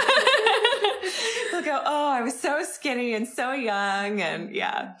 Yeah. They'll go, oh, I was so skinny and so young. And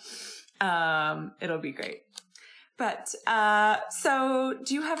yeah, it'll be great. But, so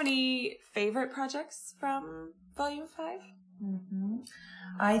do you have any favorite projects from Volume 5? Mm-hmm.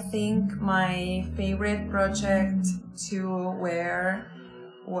 I think my favorite project to wear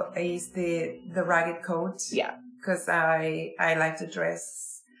is the ragged coat. Yeah. Because I like to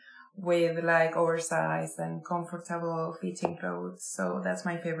dress with like oversized and comfortable fitting clothes. So that's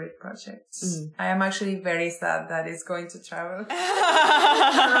my favorite project. I am actually very sad that it's going to travel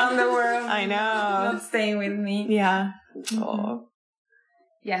around the world. I know. Not staying with me. Yeah. Mm-hmm. Oh.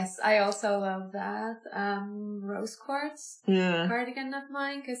 Yes, I also love that rose quartz cardigan of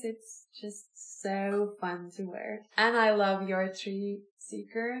mine because it's just so fun to wear. And I love your tree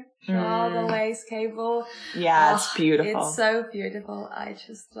seeker shawl, the lace cable. Yeah, it's beautiful. It's so beautiful. I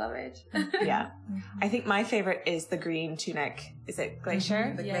just love it. Yeah. I think my favorite is the green tunic. Is it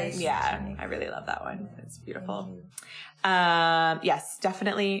Glacier? The Yes. Glacier Yeah, tunic. I really love that one. It's beautiful. Yes,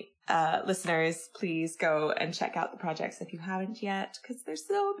 definitely. Listeners, please go and check out the projects if you haven't yet, because they're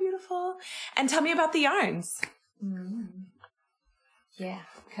so beautiful. And tell me about the yarns. Yeah,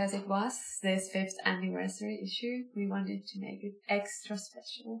 because it was this 5th anniversary issue. We wanted to make it extra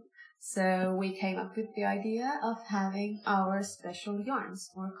special. So we came up with the idea of having our special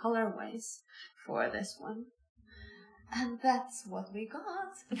yarns or colorways for this one. And that's what we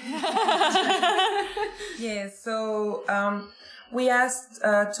got. Yeah, so we asked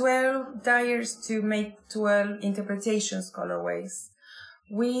 12 dyers to make 12 interpretations colorways.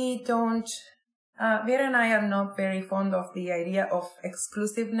 We don't, Veera and I are not very fond of the idea of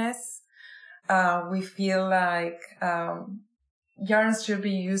exclusiveness. We feel like yarns should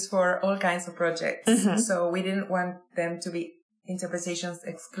be used for all kinds of projects. So we didn't want them to be interpretations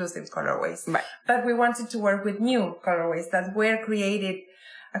exclusive colorways. Right. But we wanted to work with new colorways that were created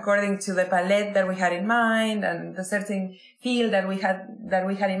according to the palette that we had in mind and the certain feel that we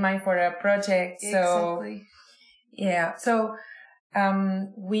had in mind for a project. So Exactly. yeah. So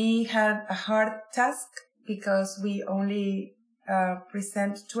we had a hard task because we only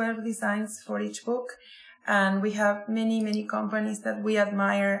present 12 designs for each book, and we have many companies that we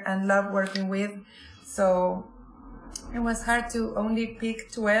admire and love working with. So it was hard to only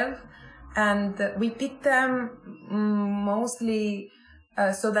pick 12, and we picked them mostly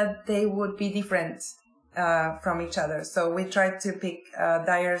so that they would be different from each other. So we tried to pick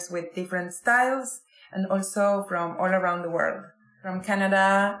dyers with different styles and also from all around the world, from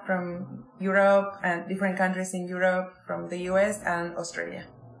Canada, from Europe and different countries in Europe, from the US and Australia.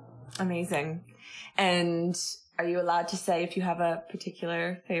 Amazing. And are you allowed to say if you have a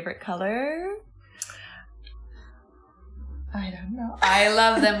particular favorite color? I don't know. I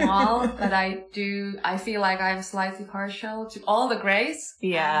love them all, but I feel like I'm slightly partial to all the grays.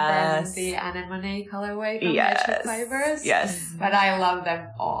 Yes. And then the anemone colorway from Yes. Natural Fibers. Yes. But I love them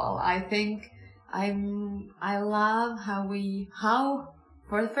all. I think I love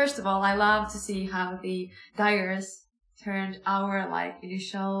first of all, I love to see how the dyers turned our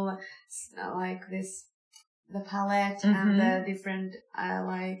initial, the palette and the different,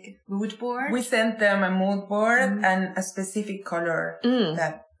 mood board. We sent them a mood board and a specific color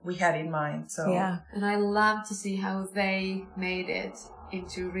that we had in mind. So Yeah. And I love to see how they made it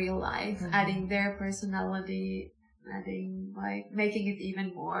into real life, adding their personality, making it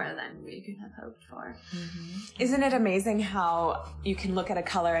even more than we could have hoped for. Isn't it amazing how you can look at a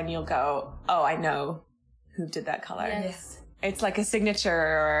color and you'll go, oh, I know who did that color. Yes. It's like a signature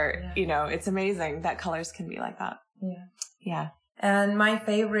or, it's amazing that colors can be like that. Yeah. Yeah. And my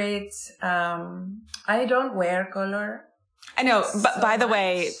favorite, I don't wear color. I know, but So by the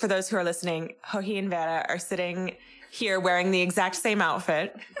way, much. for those who are listening, Joji and Veera are sitting here wearing the exact same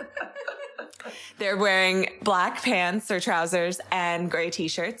outfit. They're wearing black pants or trousers and gray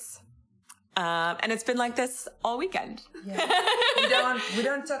t-shirts. And it's been like this all weekend. Yeah. we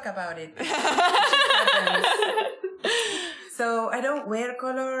don't talk about it. It just happens. So I don't wear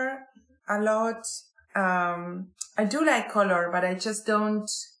color a lot. I do like color, but I just don't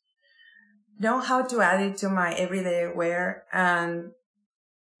know how to add it to my everyday wear. And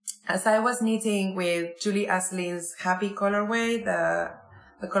as I was knitting with Julie Aslin's Happy colorway, the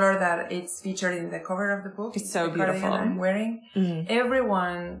the color that it's featured in the cover of the book. It's so the cardigan beautiful. I'm wearing. Mm.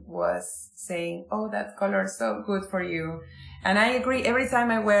 Everyone was saying, "Oh, that color is so good for you." And I agree. Every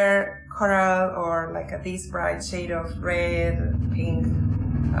time I wear coral or like this bright shade of red, pink,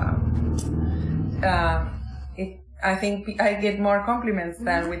 I think I get more compliments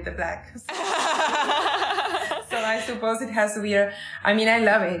than with the black. So I suppose it has to be I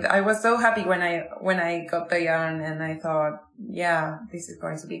love it. I was so happy when I got the yarn, and I thought, yeah, this is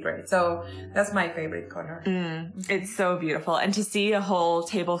going to be great. So that's my favorite color. It's so beautiful. And to see a whole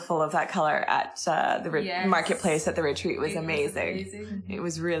table full of that color at the marketplace at the retreat was amazing. It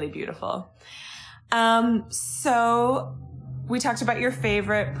was really beautiful. So we talked about your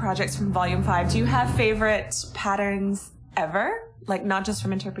favorite projects from Volume 5. Do you have favorite patterns ever? Like not just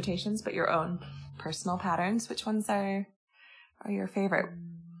from interpretations, but your own personal patterns? Which ones are your favorite?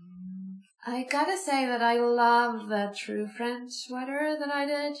 I gotta say that I love the True French sweater that I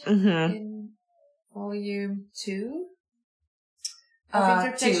did in Volume 2 of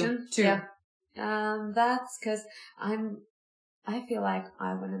interpretation. Two. Yeah. That's because I feel like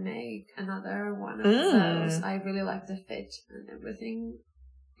I want to make another one of those. I really like the fit and everything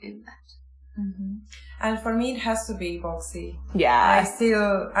in that. And for me, it has to be boxy. Yeah.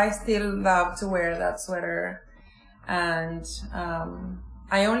 I still love to wear that sweater, and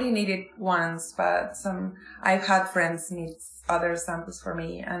I only need it once, but I've had friends knit other samples for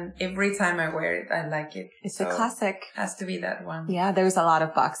me, and every time I wear it, I like it. It's a classic. Has to be that one. Yeah, there's a lot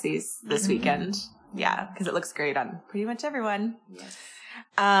of boxies this weekend. Yeah, because it looks great on pretty much everyone. Yes.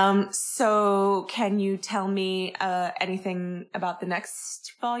 So can you tell me anything about the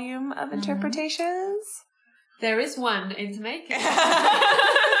next volume of interpretations? There is one in the making.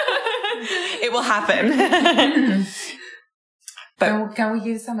 It will happen. But Can we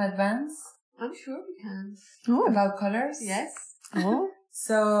give some advance I'm sure we can. about colors? Yes. Oh.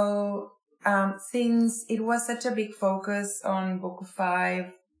 So, since it was such a big focus on Book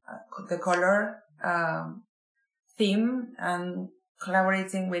 5, the color theme, and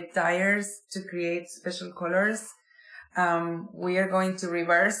collaborating with dyers to create special colors, we are going to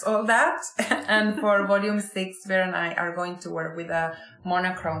reverse all that. And for Volume 6, Veera and I are going to work with a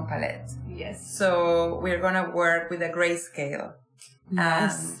monochrome palette. Yes. So we're going to work with a grayscale.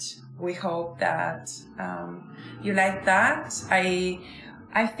 Nice. And we hope that you like that.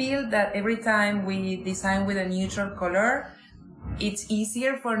 I feel that every time we design with a neutral color, it's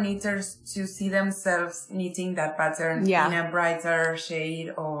easier for knitters to see themselves knitting that pattern in a brighter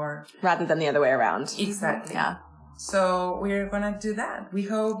shade, or rather than the other way around. Exactly. Yeah. So we're gonna do that. We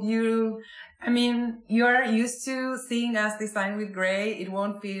hope you're used to seeing us design with gray. It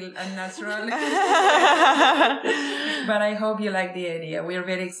won't feel unnatural. But I hope you like the idea. We're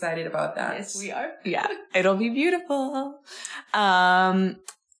very excited about that. Yes, we are. Yeah, it'll be beautiful.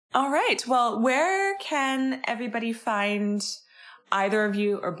 All right. Well, where can everybody find either of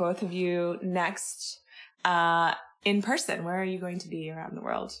you or both of you next in person? Where are you going to be around the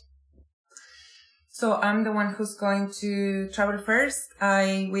world? So I'm the one who's going to travel first.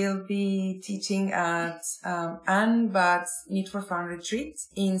 I will be teaching at Anne Butt's Knit for Fun retreat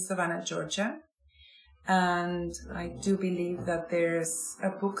in Savannah, Georgia. And I do believe that there's a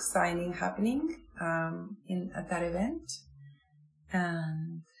book signing happening at that event.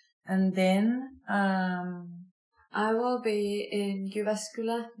 And then I will be in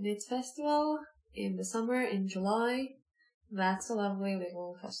Jyväskylä Knit Festival in the summer, in July. That's a lovely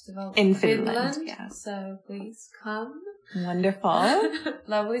little festival in Finland. Yeah. So please come. Wonderful.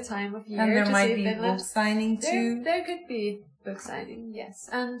 Lovely time of year. And there to might see be Finland. book signing too. There could be book signing, yes.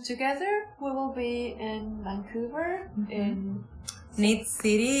 And together we will be in Vancouver in Knit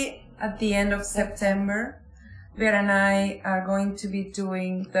City at the end of September. Veera and I are going to be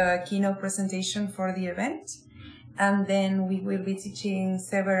doing the keynote presentation for the event. And then we will be teaching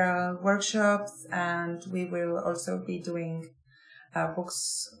several workshops, and we will also be doing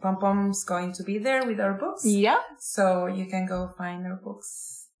books. Pom-Pom's going to be there with our books. Yeah. So you can go find our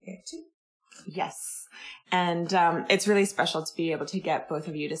books there too. Yes. And it's really special to be able to get both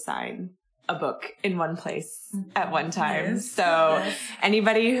of you to sign a book in one place at one time. Yes. So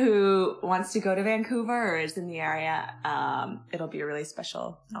anybody who wants to go to Vancouver or is in the area, it'll be a really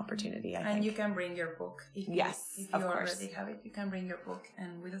special opportunity, I think. And you can bring your book. If you of course. already have it, you can bring your book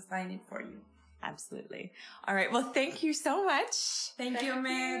and we'll sign it for you. Absolutely. All right. Well, thank you so much. Thank you,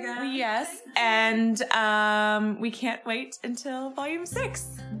 Megan. Yes. And we can't wait until Volume 6.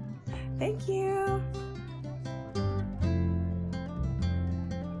 Thank you.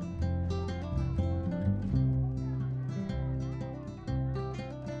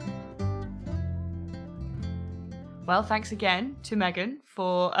 Well, thanks again to Megan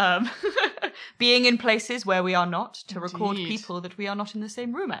for being in places where we are not to record Indeed. people that we are not in the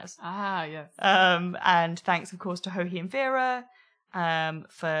same room as. Ah, yes. And thanks, of course, to Joji and Veera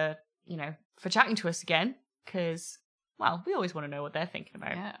for chatting to us again, because, well, we always want to know what they're thinking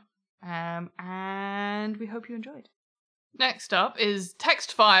about. Yeah. And we hope you enjoyed. Next up is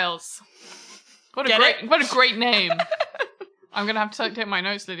text files. What Get a great name. I'm going to have to take my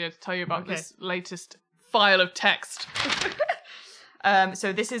notes, Lydia, to tell you about this latest file of text.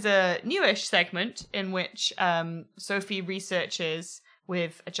 So this is a newish segment in which Sophie researches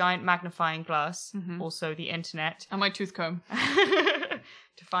with a giant magnifying glass, also the internet. And my tooth comb.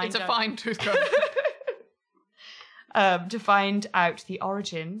 to find It's a out, fine tooth comb. to find out the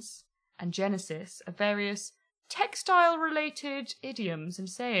origins and genesis of various textile-related idioms and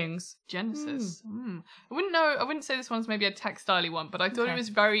sayings. Genesis. I wouldn't say this one's maybe a textile-y one, but I thought it was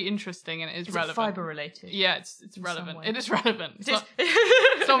very interesting and it is relevant. It fiber-related? Yeah, it's relevant. some way? It is relevant. It's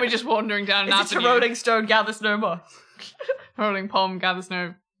not me just wandering down an Is it avenue. a rolling stone gathers no more? Rolling palm gathers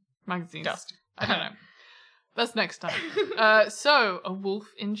no magazines. Dust. I don't know. That's next time. So, a wolf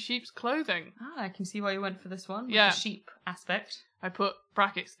in sheep's clothing. I can see why you went for this one. With Yeah. the sheep aspect. I put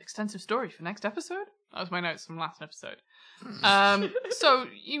brackets, extensive story for next episode. That was my notes from last episode. So,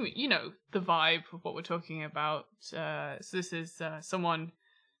 you know the vibe of what we're talking about. So this is someone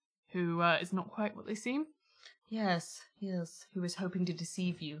who is not quite what they seem. Yes, who is hoping to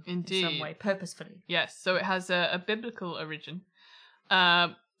deceive you Indeed. in some way, purposefully. Yes, so it has a biblical origin.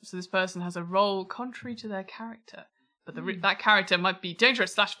 So this person has a role contrary to their character. But that character might be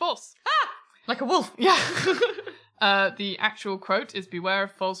dangerous / false. Like a wolf. Yeah. The actual quote is, "Beware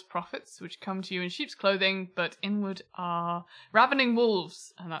of false prophets, which come to you in sheep's clothing, but inward are ravening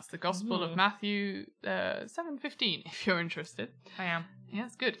wolves." And that's the Gospel of Matthew 7:15, if you're interested. I am. Yeah,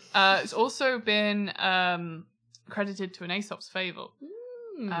 it's good. It's also been credited to an Aesop's fable,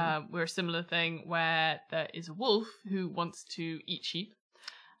 where a similar thing where there is a wolf who wants to eat sheep.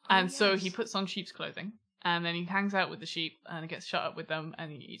 And so he puts on sheep's clothing, and then he hangs out with the sheep, and gets shut up with them,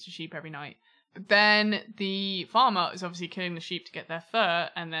 and he eats a sheep every night. But then the farmer is obviously killing the sheep to get their fur,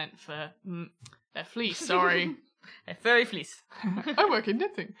 and then their fleece, sorry. A furry fleece. I work in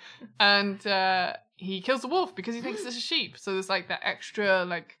knitting. And he kills the wolf because he thinks it's a sheep. So there's like that extra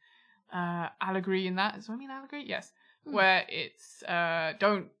allegory in that. Is what I mean allegory? Yes. Where it's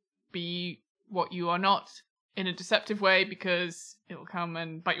don't be what you are not in a deceptive way, because it will come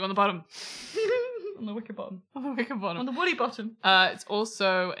and bite you on the bottom. On the wicker bottom. On the wicker bottom. On the woolly bottom. It's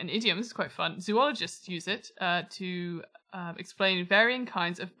also an idiom. This is quite fun. Zoologists use it to explain varying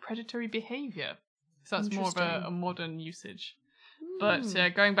kinds of predatory behaviour. So that's more of a modern usage. But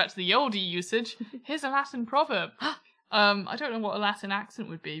going back to the oldie usage, here's a Latin proverb. I don't know what a Latin accent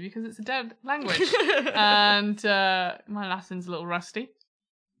would be because it's a dead language. And my Latin's a little rusty.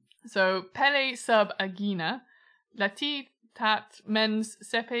 So, pelle sub agina, latitat mens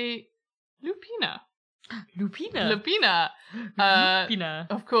sepe lupina. Lupina. Lupina.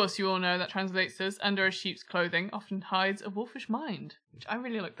 Of course, you all know that translates as under a sheep's clothing often hides a wolfish mind. Which I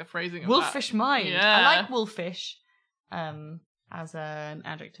really like the phrasing of Wolfish mind. Yeah. I like wolfish as an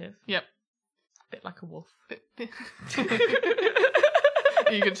adjective. Yep. Bit like a wolf. You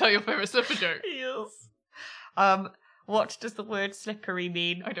can tell your favourite slipper joke. Yes. What does the word slippery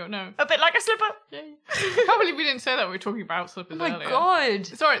mean? I don't know. A bit like a slipper. Yay. I can't believe we didn't say that. We were talking about slippers Oh my earlier. god.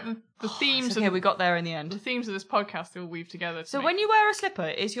 Sorry, the themes Okay, of we got there in the the end. themes of this podcast will weave together. So when you wear a slipper,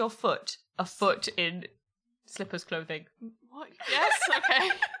 is your foot a foot in slippers clothing? What? Yes.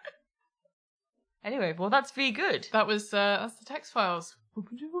 Okay. Anyway, well that's very good. That's the text files. What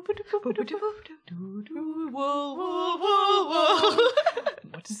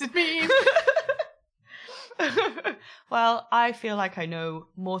does it mean? Well, I feel like I know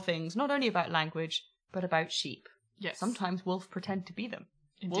more things, not only about language, but about sheep. Yes. Sometimes wolves pretend to be them.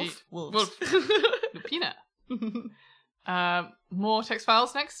 Indeed. Wolves. Wolf. Lupina. More text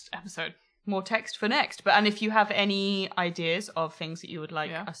files next episode. More text for next. And if you have any ideas of things that you would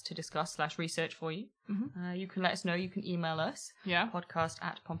like us to discuss / research for you, you can let us know. You can email us,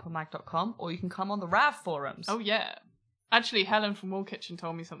 podcast@pompomag.com, or you can come on the RAV forums. Oh, yeah. Actually, Helen from Wool Kitchen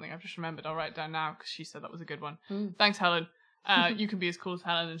told me something. I've just remembered. I'll write it down now because she said that was a good one. Thanks, Helen. You can be as cool as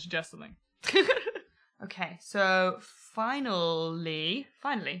Helen and suggest something. Okay, so finally,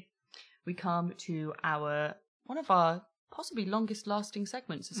 we come to one of our possibly longest lasting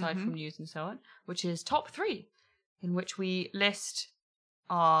segments aside from news and so on, which is top 3, in which we list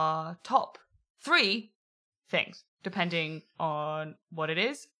our top 3 things. Depending on what it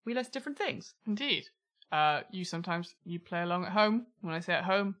is, we list different things. Indeed. You play along at home. When I say at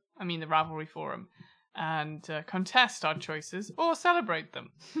home, I mean the Ravelry forum. and contest our choices or celebrate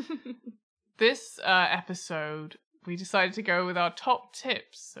them. This episode, we decided to go with our top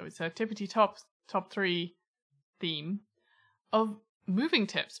tips. So it's a Tippity top 3 theme of moving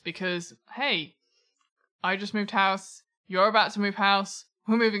tips because, hey, I just moved house. You're about to move house.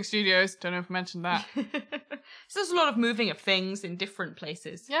 We're moving studios. Don't know if I mentioned that. So there's a lot of moving of things in different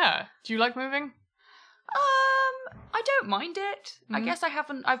places. Yeah. Do you like moving? I don't mind it. I guess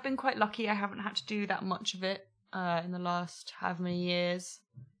I've been quite lucky. I haven't had to do that much of it in the last however many years.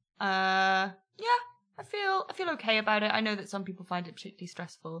 Yeah, I feel okay about it. I know that some people find it particularly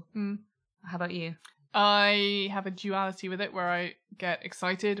stressful. How about you? I have a duality with it where I get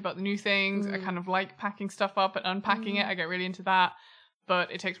excited about the new things. I kind of like packing stuff up and unpacking it. I get really into that.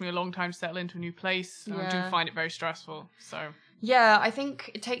 But it takes me a long time to settle into a new place. And I do find it very stressful. So yeah, I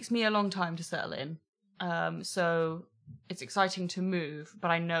think it takes me a long time to settle in. So it's exciting to move,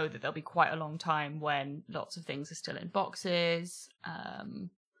 but I know that there'll be quite a long time when lots of things are still in boxes.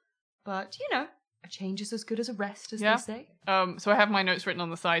 But, you know, a change is as good as a rest, as they say. So I have my notes written on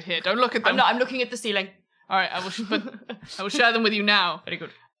the side here. Don't look at them. I'm looking at the ceiling. All right, I will share them with you now. Very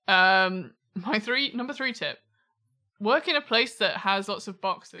good. Number 3 tip. Work in a place that has lots of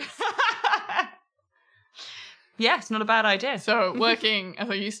boxes. Yeah, it's not a bad idea. So working,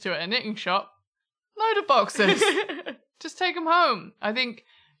 as I used to at a knitting shop, load of boxes. Just take them home. I think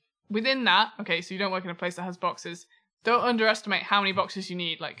within that, okay, so you don't work in a place that has boxes. Don't underestimate how many boxes you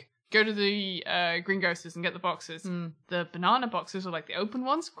need. Like, go to the greengrocers and get the boxes. The banana boxes are like the open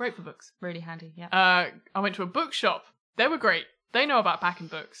ones. Great for books. Really handy, yeah. I went to a bookshop. They were great. They know about packing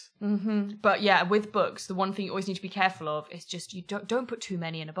books. But yeah, with books, the one thing you always need to be careful of is just you don't put too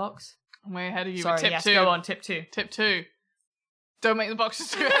many in a box. I'm way ahead of you. Sorry, tip yes, 2. go on, tip 2. Tip 2. Don't make the boxes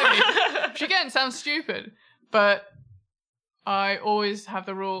too heavy. Which again sounds stupid, but I always have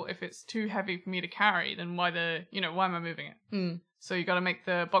the rule: if it's too heavy for me to carry, then why am I moving it? So you got to make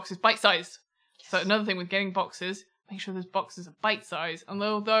the boxes bite-sized. Yes. So another thing with getting boxes, make sure those boxes are bite-sized. And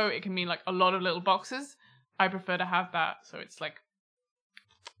although it can mean like a lot of little boxes, I prefer to have that so it's like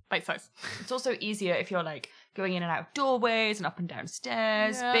bite-sized. It's also easier if you're like going in and out of doorways and up and down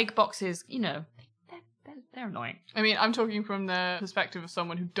stairs. Yeah. Big boxes, you know, they're annoying. I mean, I'm talking from the perspective of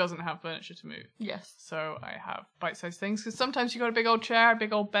someone who doesn't have furniture to move. Yes. So I have bite-sized things because sometimes you got a big old chair, a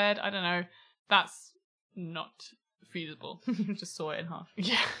big old bed. I don't know. That's not feasible. You just saw it in half.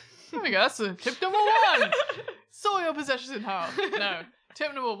 Yeah. There we go. That's tip number 1. Saw your possessions in half. No.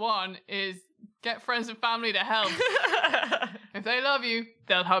 Tip number 1 is get friends and family to help. If they love you,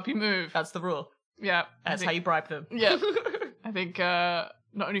 they'll help you move. That's the rule. Yeah. That's how you bribe them. Yeah. I think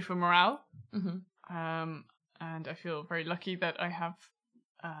not only for morale, and I feel very lucky that I have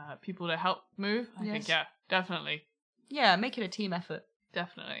people to help move. I think, yeah, definitely. Yeah, make it a team effort.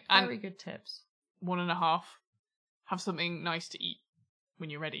 Definitely. Very good tips. 1.5, have something nice to eat when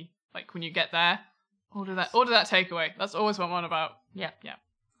you're ready. Like when you get there, order that takeaway. That's always what I'm on about. Yeah. Yeah.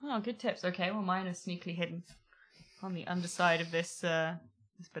 Oh, good tips. Okay, well mine is sneakily hidden on the underside of this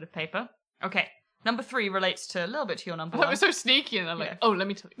this bit of paper. Okay. Number 3 relates to a little bit to your number 1. That was so sneaky, and I'm like, oh, let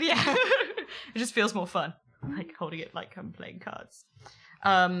me tell you. Yeah. It just feels more fun. Like holding it like I'm playing cards.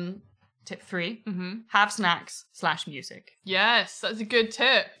 Tip 3. Have snacks / music. Yes, that's a good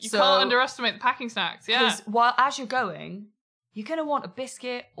tip. You can't underestimate the packing snacks, yeah. Because as you're going, you're going to want a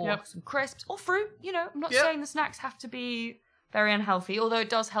biscuit or some crisps or fruit. You know, I'm not saying the snacks have to be very unhealthy, although it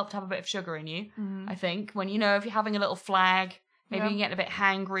does help to have a bit of sugar in you, I think. When, if you're having a little flag, maybe you're getting a bit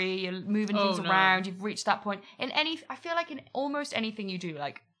hangry, you're moving things around, you've reached that point. I feel like in almost anything you do,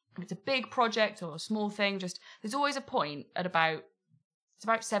 like if it's a big project or a small thing, there's always a point at about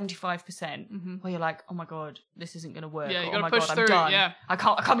 75% where you're like, oh my god, this isn't going to work. Yeah, you or, gotta oh my push god, through, I'm done. yeah. I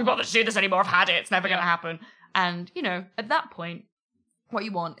can't be bothered to do this anymore. I've had it. It's never going to happen. And, at that point, what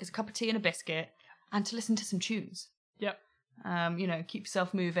you want is a cup of tea and a biscuit and to listen to some tunes. Yep. Keep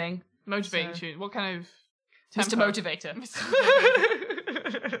yourself moving. Motivating tune. What kind of Mr. tempo? Motivator.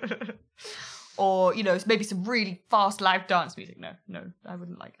 Or, maybe some really fast, loud dance music. No, I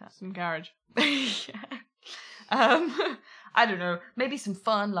wouldn't like that. Some garage. I don't know. Maybe some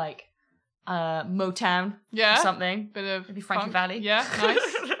fun, like Motown. Yeah. Or something. Bit of maybe Frankie funk. Valli. Yeah,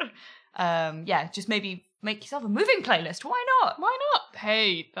 nice. Just maybe make yourself a moving playlist. Why not? Why not?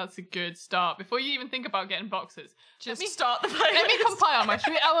 Hey, that's a good start. Before you even think about getting boxes, Just start the playlist. Let me compile my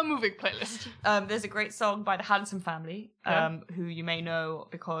 3-hour moving playlist. There's a great song by the Handsome Family, who you may know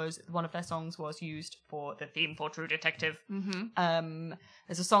because one of their songs was used for the theme for True Detective.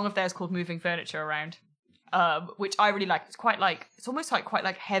 There's a song of theirs called Moving Furniture Around. which I really like. It's almost like quite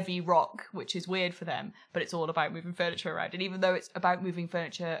like heavy rock, which is weird for them, but it's all about moving furniture around. And even though it's about moving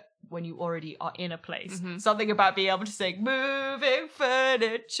furniture when you already are in a place, something about being able to sing "moving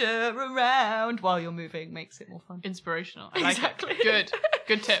furniture around" while you're moving makes it more fun. Inspirational. I like Exactly. it.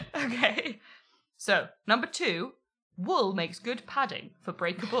 Good tip. Okay. So, number 2, wool makes good padding for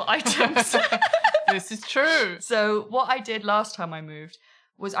breakable items. This is true. So, what I did last time I moved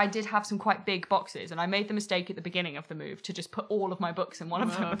was I did have some quite big boxes, and I made the mistake at the beginning of the move to just put all of my books in one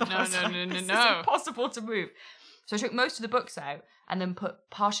of them. No, This is impossible to move. So I took most of the books out and then put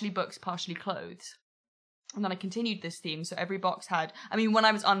partially books, partially clothes. And then I continued this theme, so every box had... I mean, when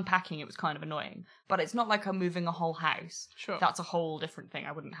I was unpacking, it was kind of annoying, but it's not like I'm moving a whole house. Sure. That's a whole different thing.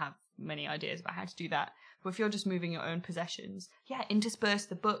 I wouldn't have many ideas about how to do that. But if you're just moving your own possessions, intersperse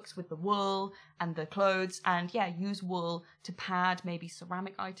the books with the wool and the clothes, and use wool to pad maybe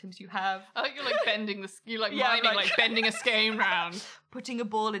ceramic items you have. I like you're like bending miming like bending a skein round. Putting a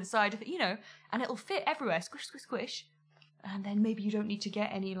ball inside of it, and it'll fit everywhere. Squish, squish, squish. And then maybe you don't need to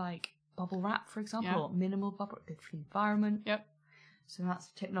get any like bubble wrap, for example, or minimal bubble, good for the environment. Yep. So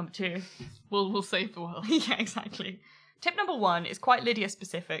that's tip number 2. We'll save the world. Yeah, exactly. Tip number 1 is quite Lydia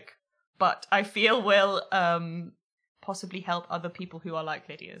specific, but I feel will possibly help other people who are like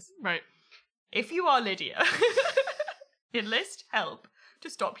Lydia's. Right. If you are Lydia, enlist help to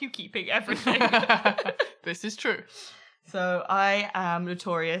stop you keeping everything. This is true. So I am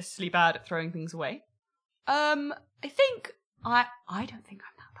notoriously bad at throwing things away. I don't think I'm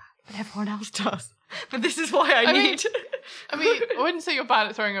that bad, but everyone else does. But this is why I need... I wouldn't say you're bad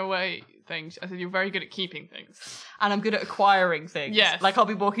at throwing away things. I said you're very good at keeping things. And I'm good at acquiring things. Yes. Like I'll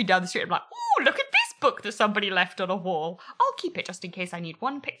be walking down the street and I'm like, oh, look at this book that somebody left on a wall. I'll keep it just in case I need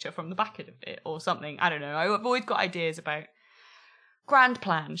one picture from the back of it or something. I don't know. I've always got ideas about grand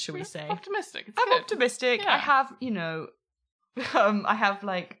plans, shall we say. Optimistic. It's I'm good. optimistic. Yeah. I have, I have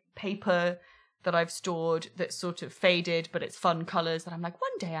like paper that I've stored that's sort of faded, but it's fun colours that I'm like,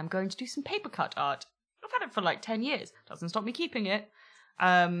 one day I'm going to do some paper cut art. I've had it for like 10 years. Doesn't stop me keeping it.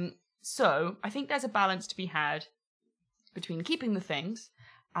 So I think there's a balance to be had between keeping the things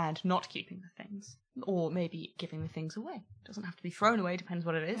and not keeping the things. Or maybe giving the things away. Doesn't have to be thrown away, depends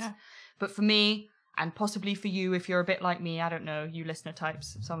what it is. Yeah. But for me, and possibly for you, if you're a bit like me, I don't know, you listener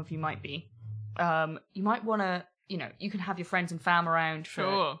types, some of you might be, you might want to, you can have your friends and fam around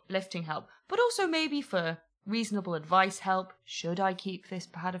for lifting help, but also maybe for reasonable advice help. Should I keep this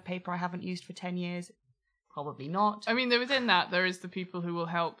pad of paper I haven't used for 10 years? Probably not. I mean, within that, there is the people who will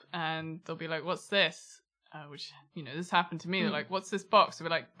help and they'll be like, what's this? Which, this happened to me. They're like, what's this box? They'll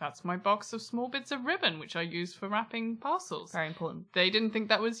be like, that's my box of small bits of ribbon, which I use for wrapping parcels. Very important. They didn't think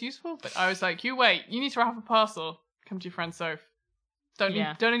that was useful, but I was like, you wait, you need to wrap a parcel. Come to your friend Soph. Don't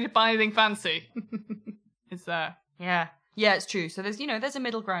need to buy anything fancy. It's there. Yeah, it's true. So there's a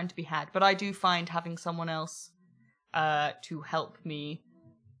middle ground to be had, but I do find having someone else to help me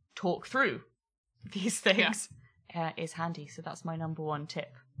talk through these things is handy. So that's my number 1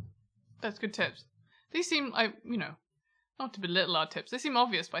 tip. That's good tips. These seem like, not to belittle our tips, they seem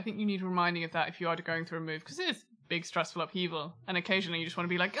obvious, but I think you need reminding of that if you are going through a move, because it is big, stressful upheaval, and occasionally you just want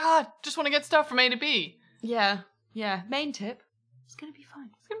to be like, just want to get stuff from A to B. Yeah. Main tip, it's going to be fine.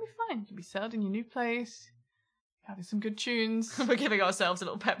 It's going to be fine. You'll be settled in your new place, having some good tunes. We're giving ourselves a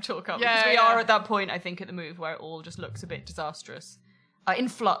little pep talk up, Yeah, because we are at that point, I think, at the move where it all just looks a bit disastrous. In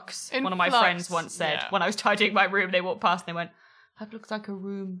flux, one of my friends once said, when I was tidying my room, they walked past and they went, that looks like a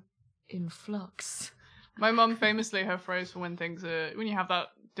room in flux. My mum famously, her phrase for when you have that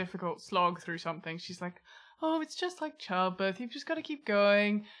difficult slog through something, she's like, oh, it's just like childbirth. You've just got to keep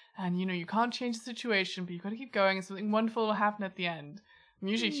going. And, you can't change the situation, but you've got to keep going and something wonderful will happen at the end. And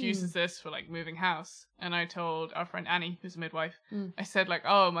usually she uses this for, like, moving house. And I told our friend Annie, who's a midwife, I said, like,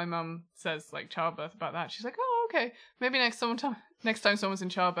 oh, my mum says, like, childbirth about that. She's like, oh, okay. Maybe next time someone's in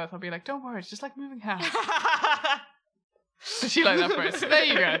childbirth, I'll be like, don't worry, it's just like moving house. So she liked that phrase. So there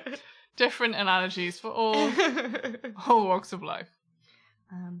you go. Different analogies for all walks of life.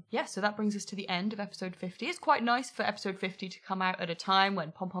 So that brings us to the end of episode 50. It's quite nice for episode 50 to come out at a time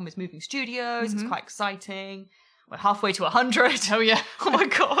when Pom Pom is moving studios. It's quite exciting. We're halfway to 100. Oh, yeah. Oh, my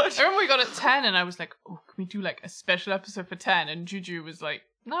God. I remember we got at 10 and I was like, oh, can we do like a special episode for 10? And Juju was like,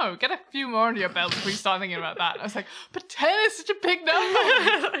 no, get a few more under your belt before you start thinking about that. I was like, but 10 is such a big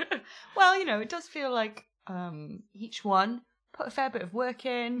number. Well, it does feel like each one put a fair bit of work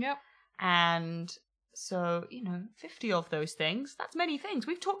in. Yep. And so, 50 of those things, that's many things.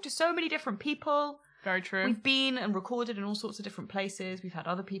 We've talked to so many different people. Very true. We've been and recorded in all sorts of different places. We've had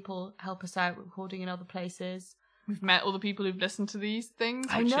other people help us out recording in other places. We've met all the people who've listened to these things.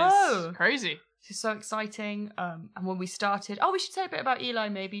 I which know. Is crazy. This is so exciting. And when we started, we should say a bit about Eli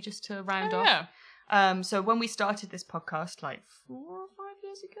maybe just to round off. Yeah. So when we started this podcast like 4 or 5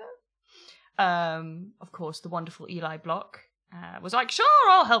 years ago, of course, the wonderful Eli Block was like, sure,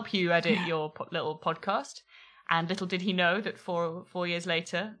 I'll help you edit your little podcast. And little did he know that 4 years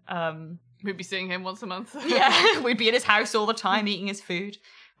later, we'd be seeing him once a month. We'd be in his house all the time eating his food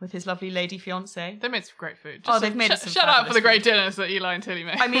with his lovely lady fiance. They made some great food. They've made some shout out for the great dinners that Eli and Tilly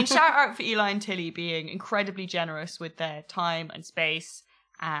made. I mean, shout out for Eli and Tilly being incredibly generous with their time and space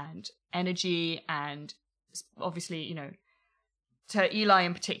and energy, and obviously, you know, to Eli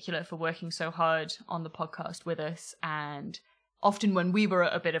in particular for working so hard on the podcast with us. And often when we were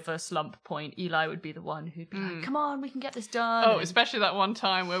at a bit of a slump point, Eli would be the one who'd be like, come on, we can get this done. Oh, especially that one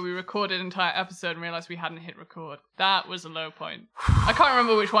time where we recorded an entire episode and realised we hadn't hit record. That was a low point. I can't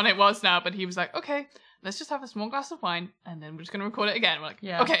remember which one it was now, but he was like, okay, let's just have a small glass of wine and then we're just going to record it again. We're like,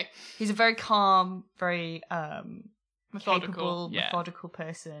 okay. He's a very calm, very methodical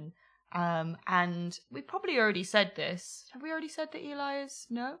person. And we probably already said this. Have we already said that Eli is...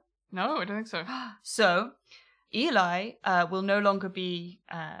 No, I don't think so. So... Eli will no longer be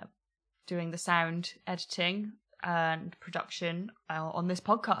doing the sound editing and production on this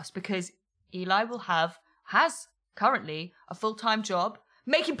podcast because Eli has currently a full-time job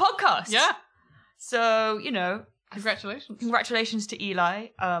making podcasts. Yeah. So, you know... Congratulations to Eli.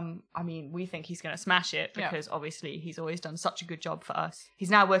 I mean, we think he's going to smash it because obviously he's always done such a good job for us. He's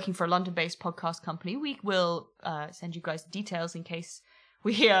now working for a London-based podcast company. We will send you guys the details in case...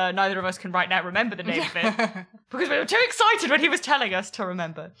 neither of us can right now remember the name of it because we were too excited when he was telling us to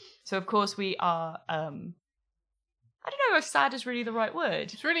remember. So, of course, we are, I don't know if sad is really the right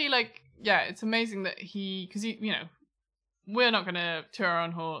word. It's really like, it's amazing that because you know, we're not going to toot our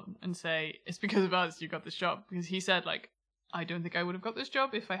own horn and say, it's because of us you got this job. Because he said, like, I don't think I would have got this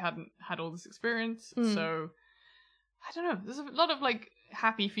job if I hadn't had all this experience. So, I don't know. There's a lot of, like,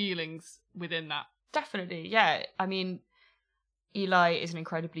 happy feelings within that. Definitely, yeah. I mean... Eli is an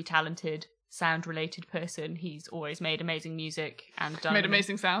incredibly talented, sound-related person. He's always made amazing music and done... Made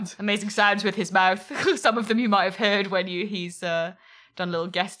amazing sounds. Amazing sounds with his mouth. Some of them you might have heard when he's done little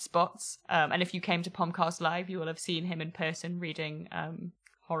guest spots. And if you came to Pomcast Live, you will have seen him in person reading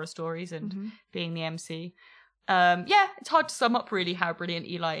horror stories and being the MC. It's hard to sum up really how brilliant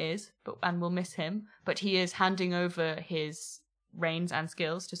Eli is, and we'll miss him. But he is handing over his reins and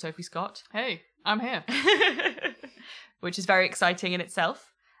skills to Sophie Scott. Hey, I'm here. Which is very exciting in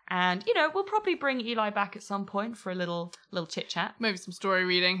itself. And, you know, we'll probably bring Eli back at some point for a little chit-chat. Maybe some story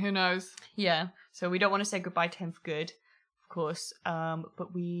reading, who knows? Yeah, so we don't want to say goodbye to him for good, of course.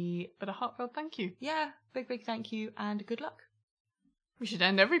 But a heartfelt thank you. Yeah, big thank you and good luck. We should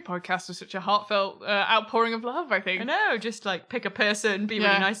end every podcast with such a heartfelt outpouring of love, I think. I know, just like pick a person, be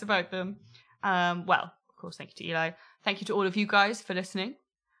really nice about them. Well, of course, thank you to Eli. Thank you to all of you guys for listening.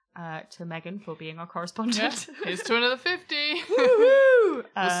 To Megan for being our correspondent. Yeah. Here's to another 50. Woohoo!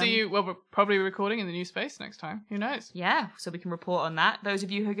 We'll see you. Well, we're probably recording in the new space next time. Who knows? Yeah, so we can report on that. Those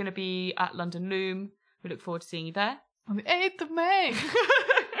of you who are going to be at London Loom, we look forward to seeing you there. On the 8th of May.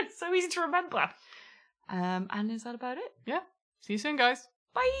 So easy to remember. And is that about it? Yeah. See you soon, guys.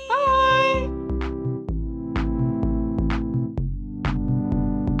 Bye. Bye.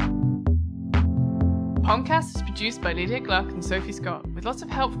 Pomcast is produced by Lydia Gluck and Sophie Scott, with lots of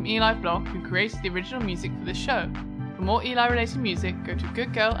help from Eli Block, who created the original music for this show. For more Eli-related music, go to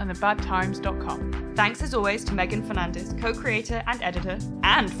goodgirlandthebadtimes.com. Thanks as always to Megan Fernandez, co-creator and editor,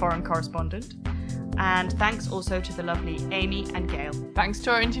 and foreign correspondent. And thanks also to the lovely Amy and Gail. Thanks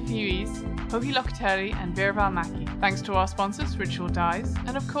to our interviewees, Joji Locatelli and Veera Välimäki. Thanks to our sponsors, Ritual Dyes.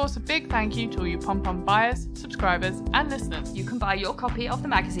 And of course, a big thank you to all you Pom Pom buyers, subscribers, and listeners. You can buy your copy of the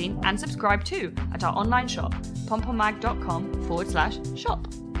magazine and subscribe too at our online shop, pompommag.com/shop.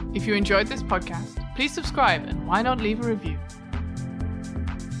 If you enjoyed this podcast, please subscribe and why not leave a review?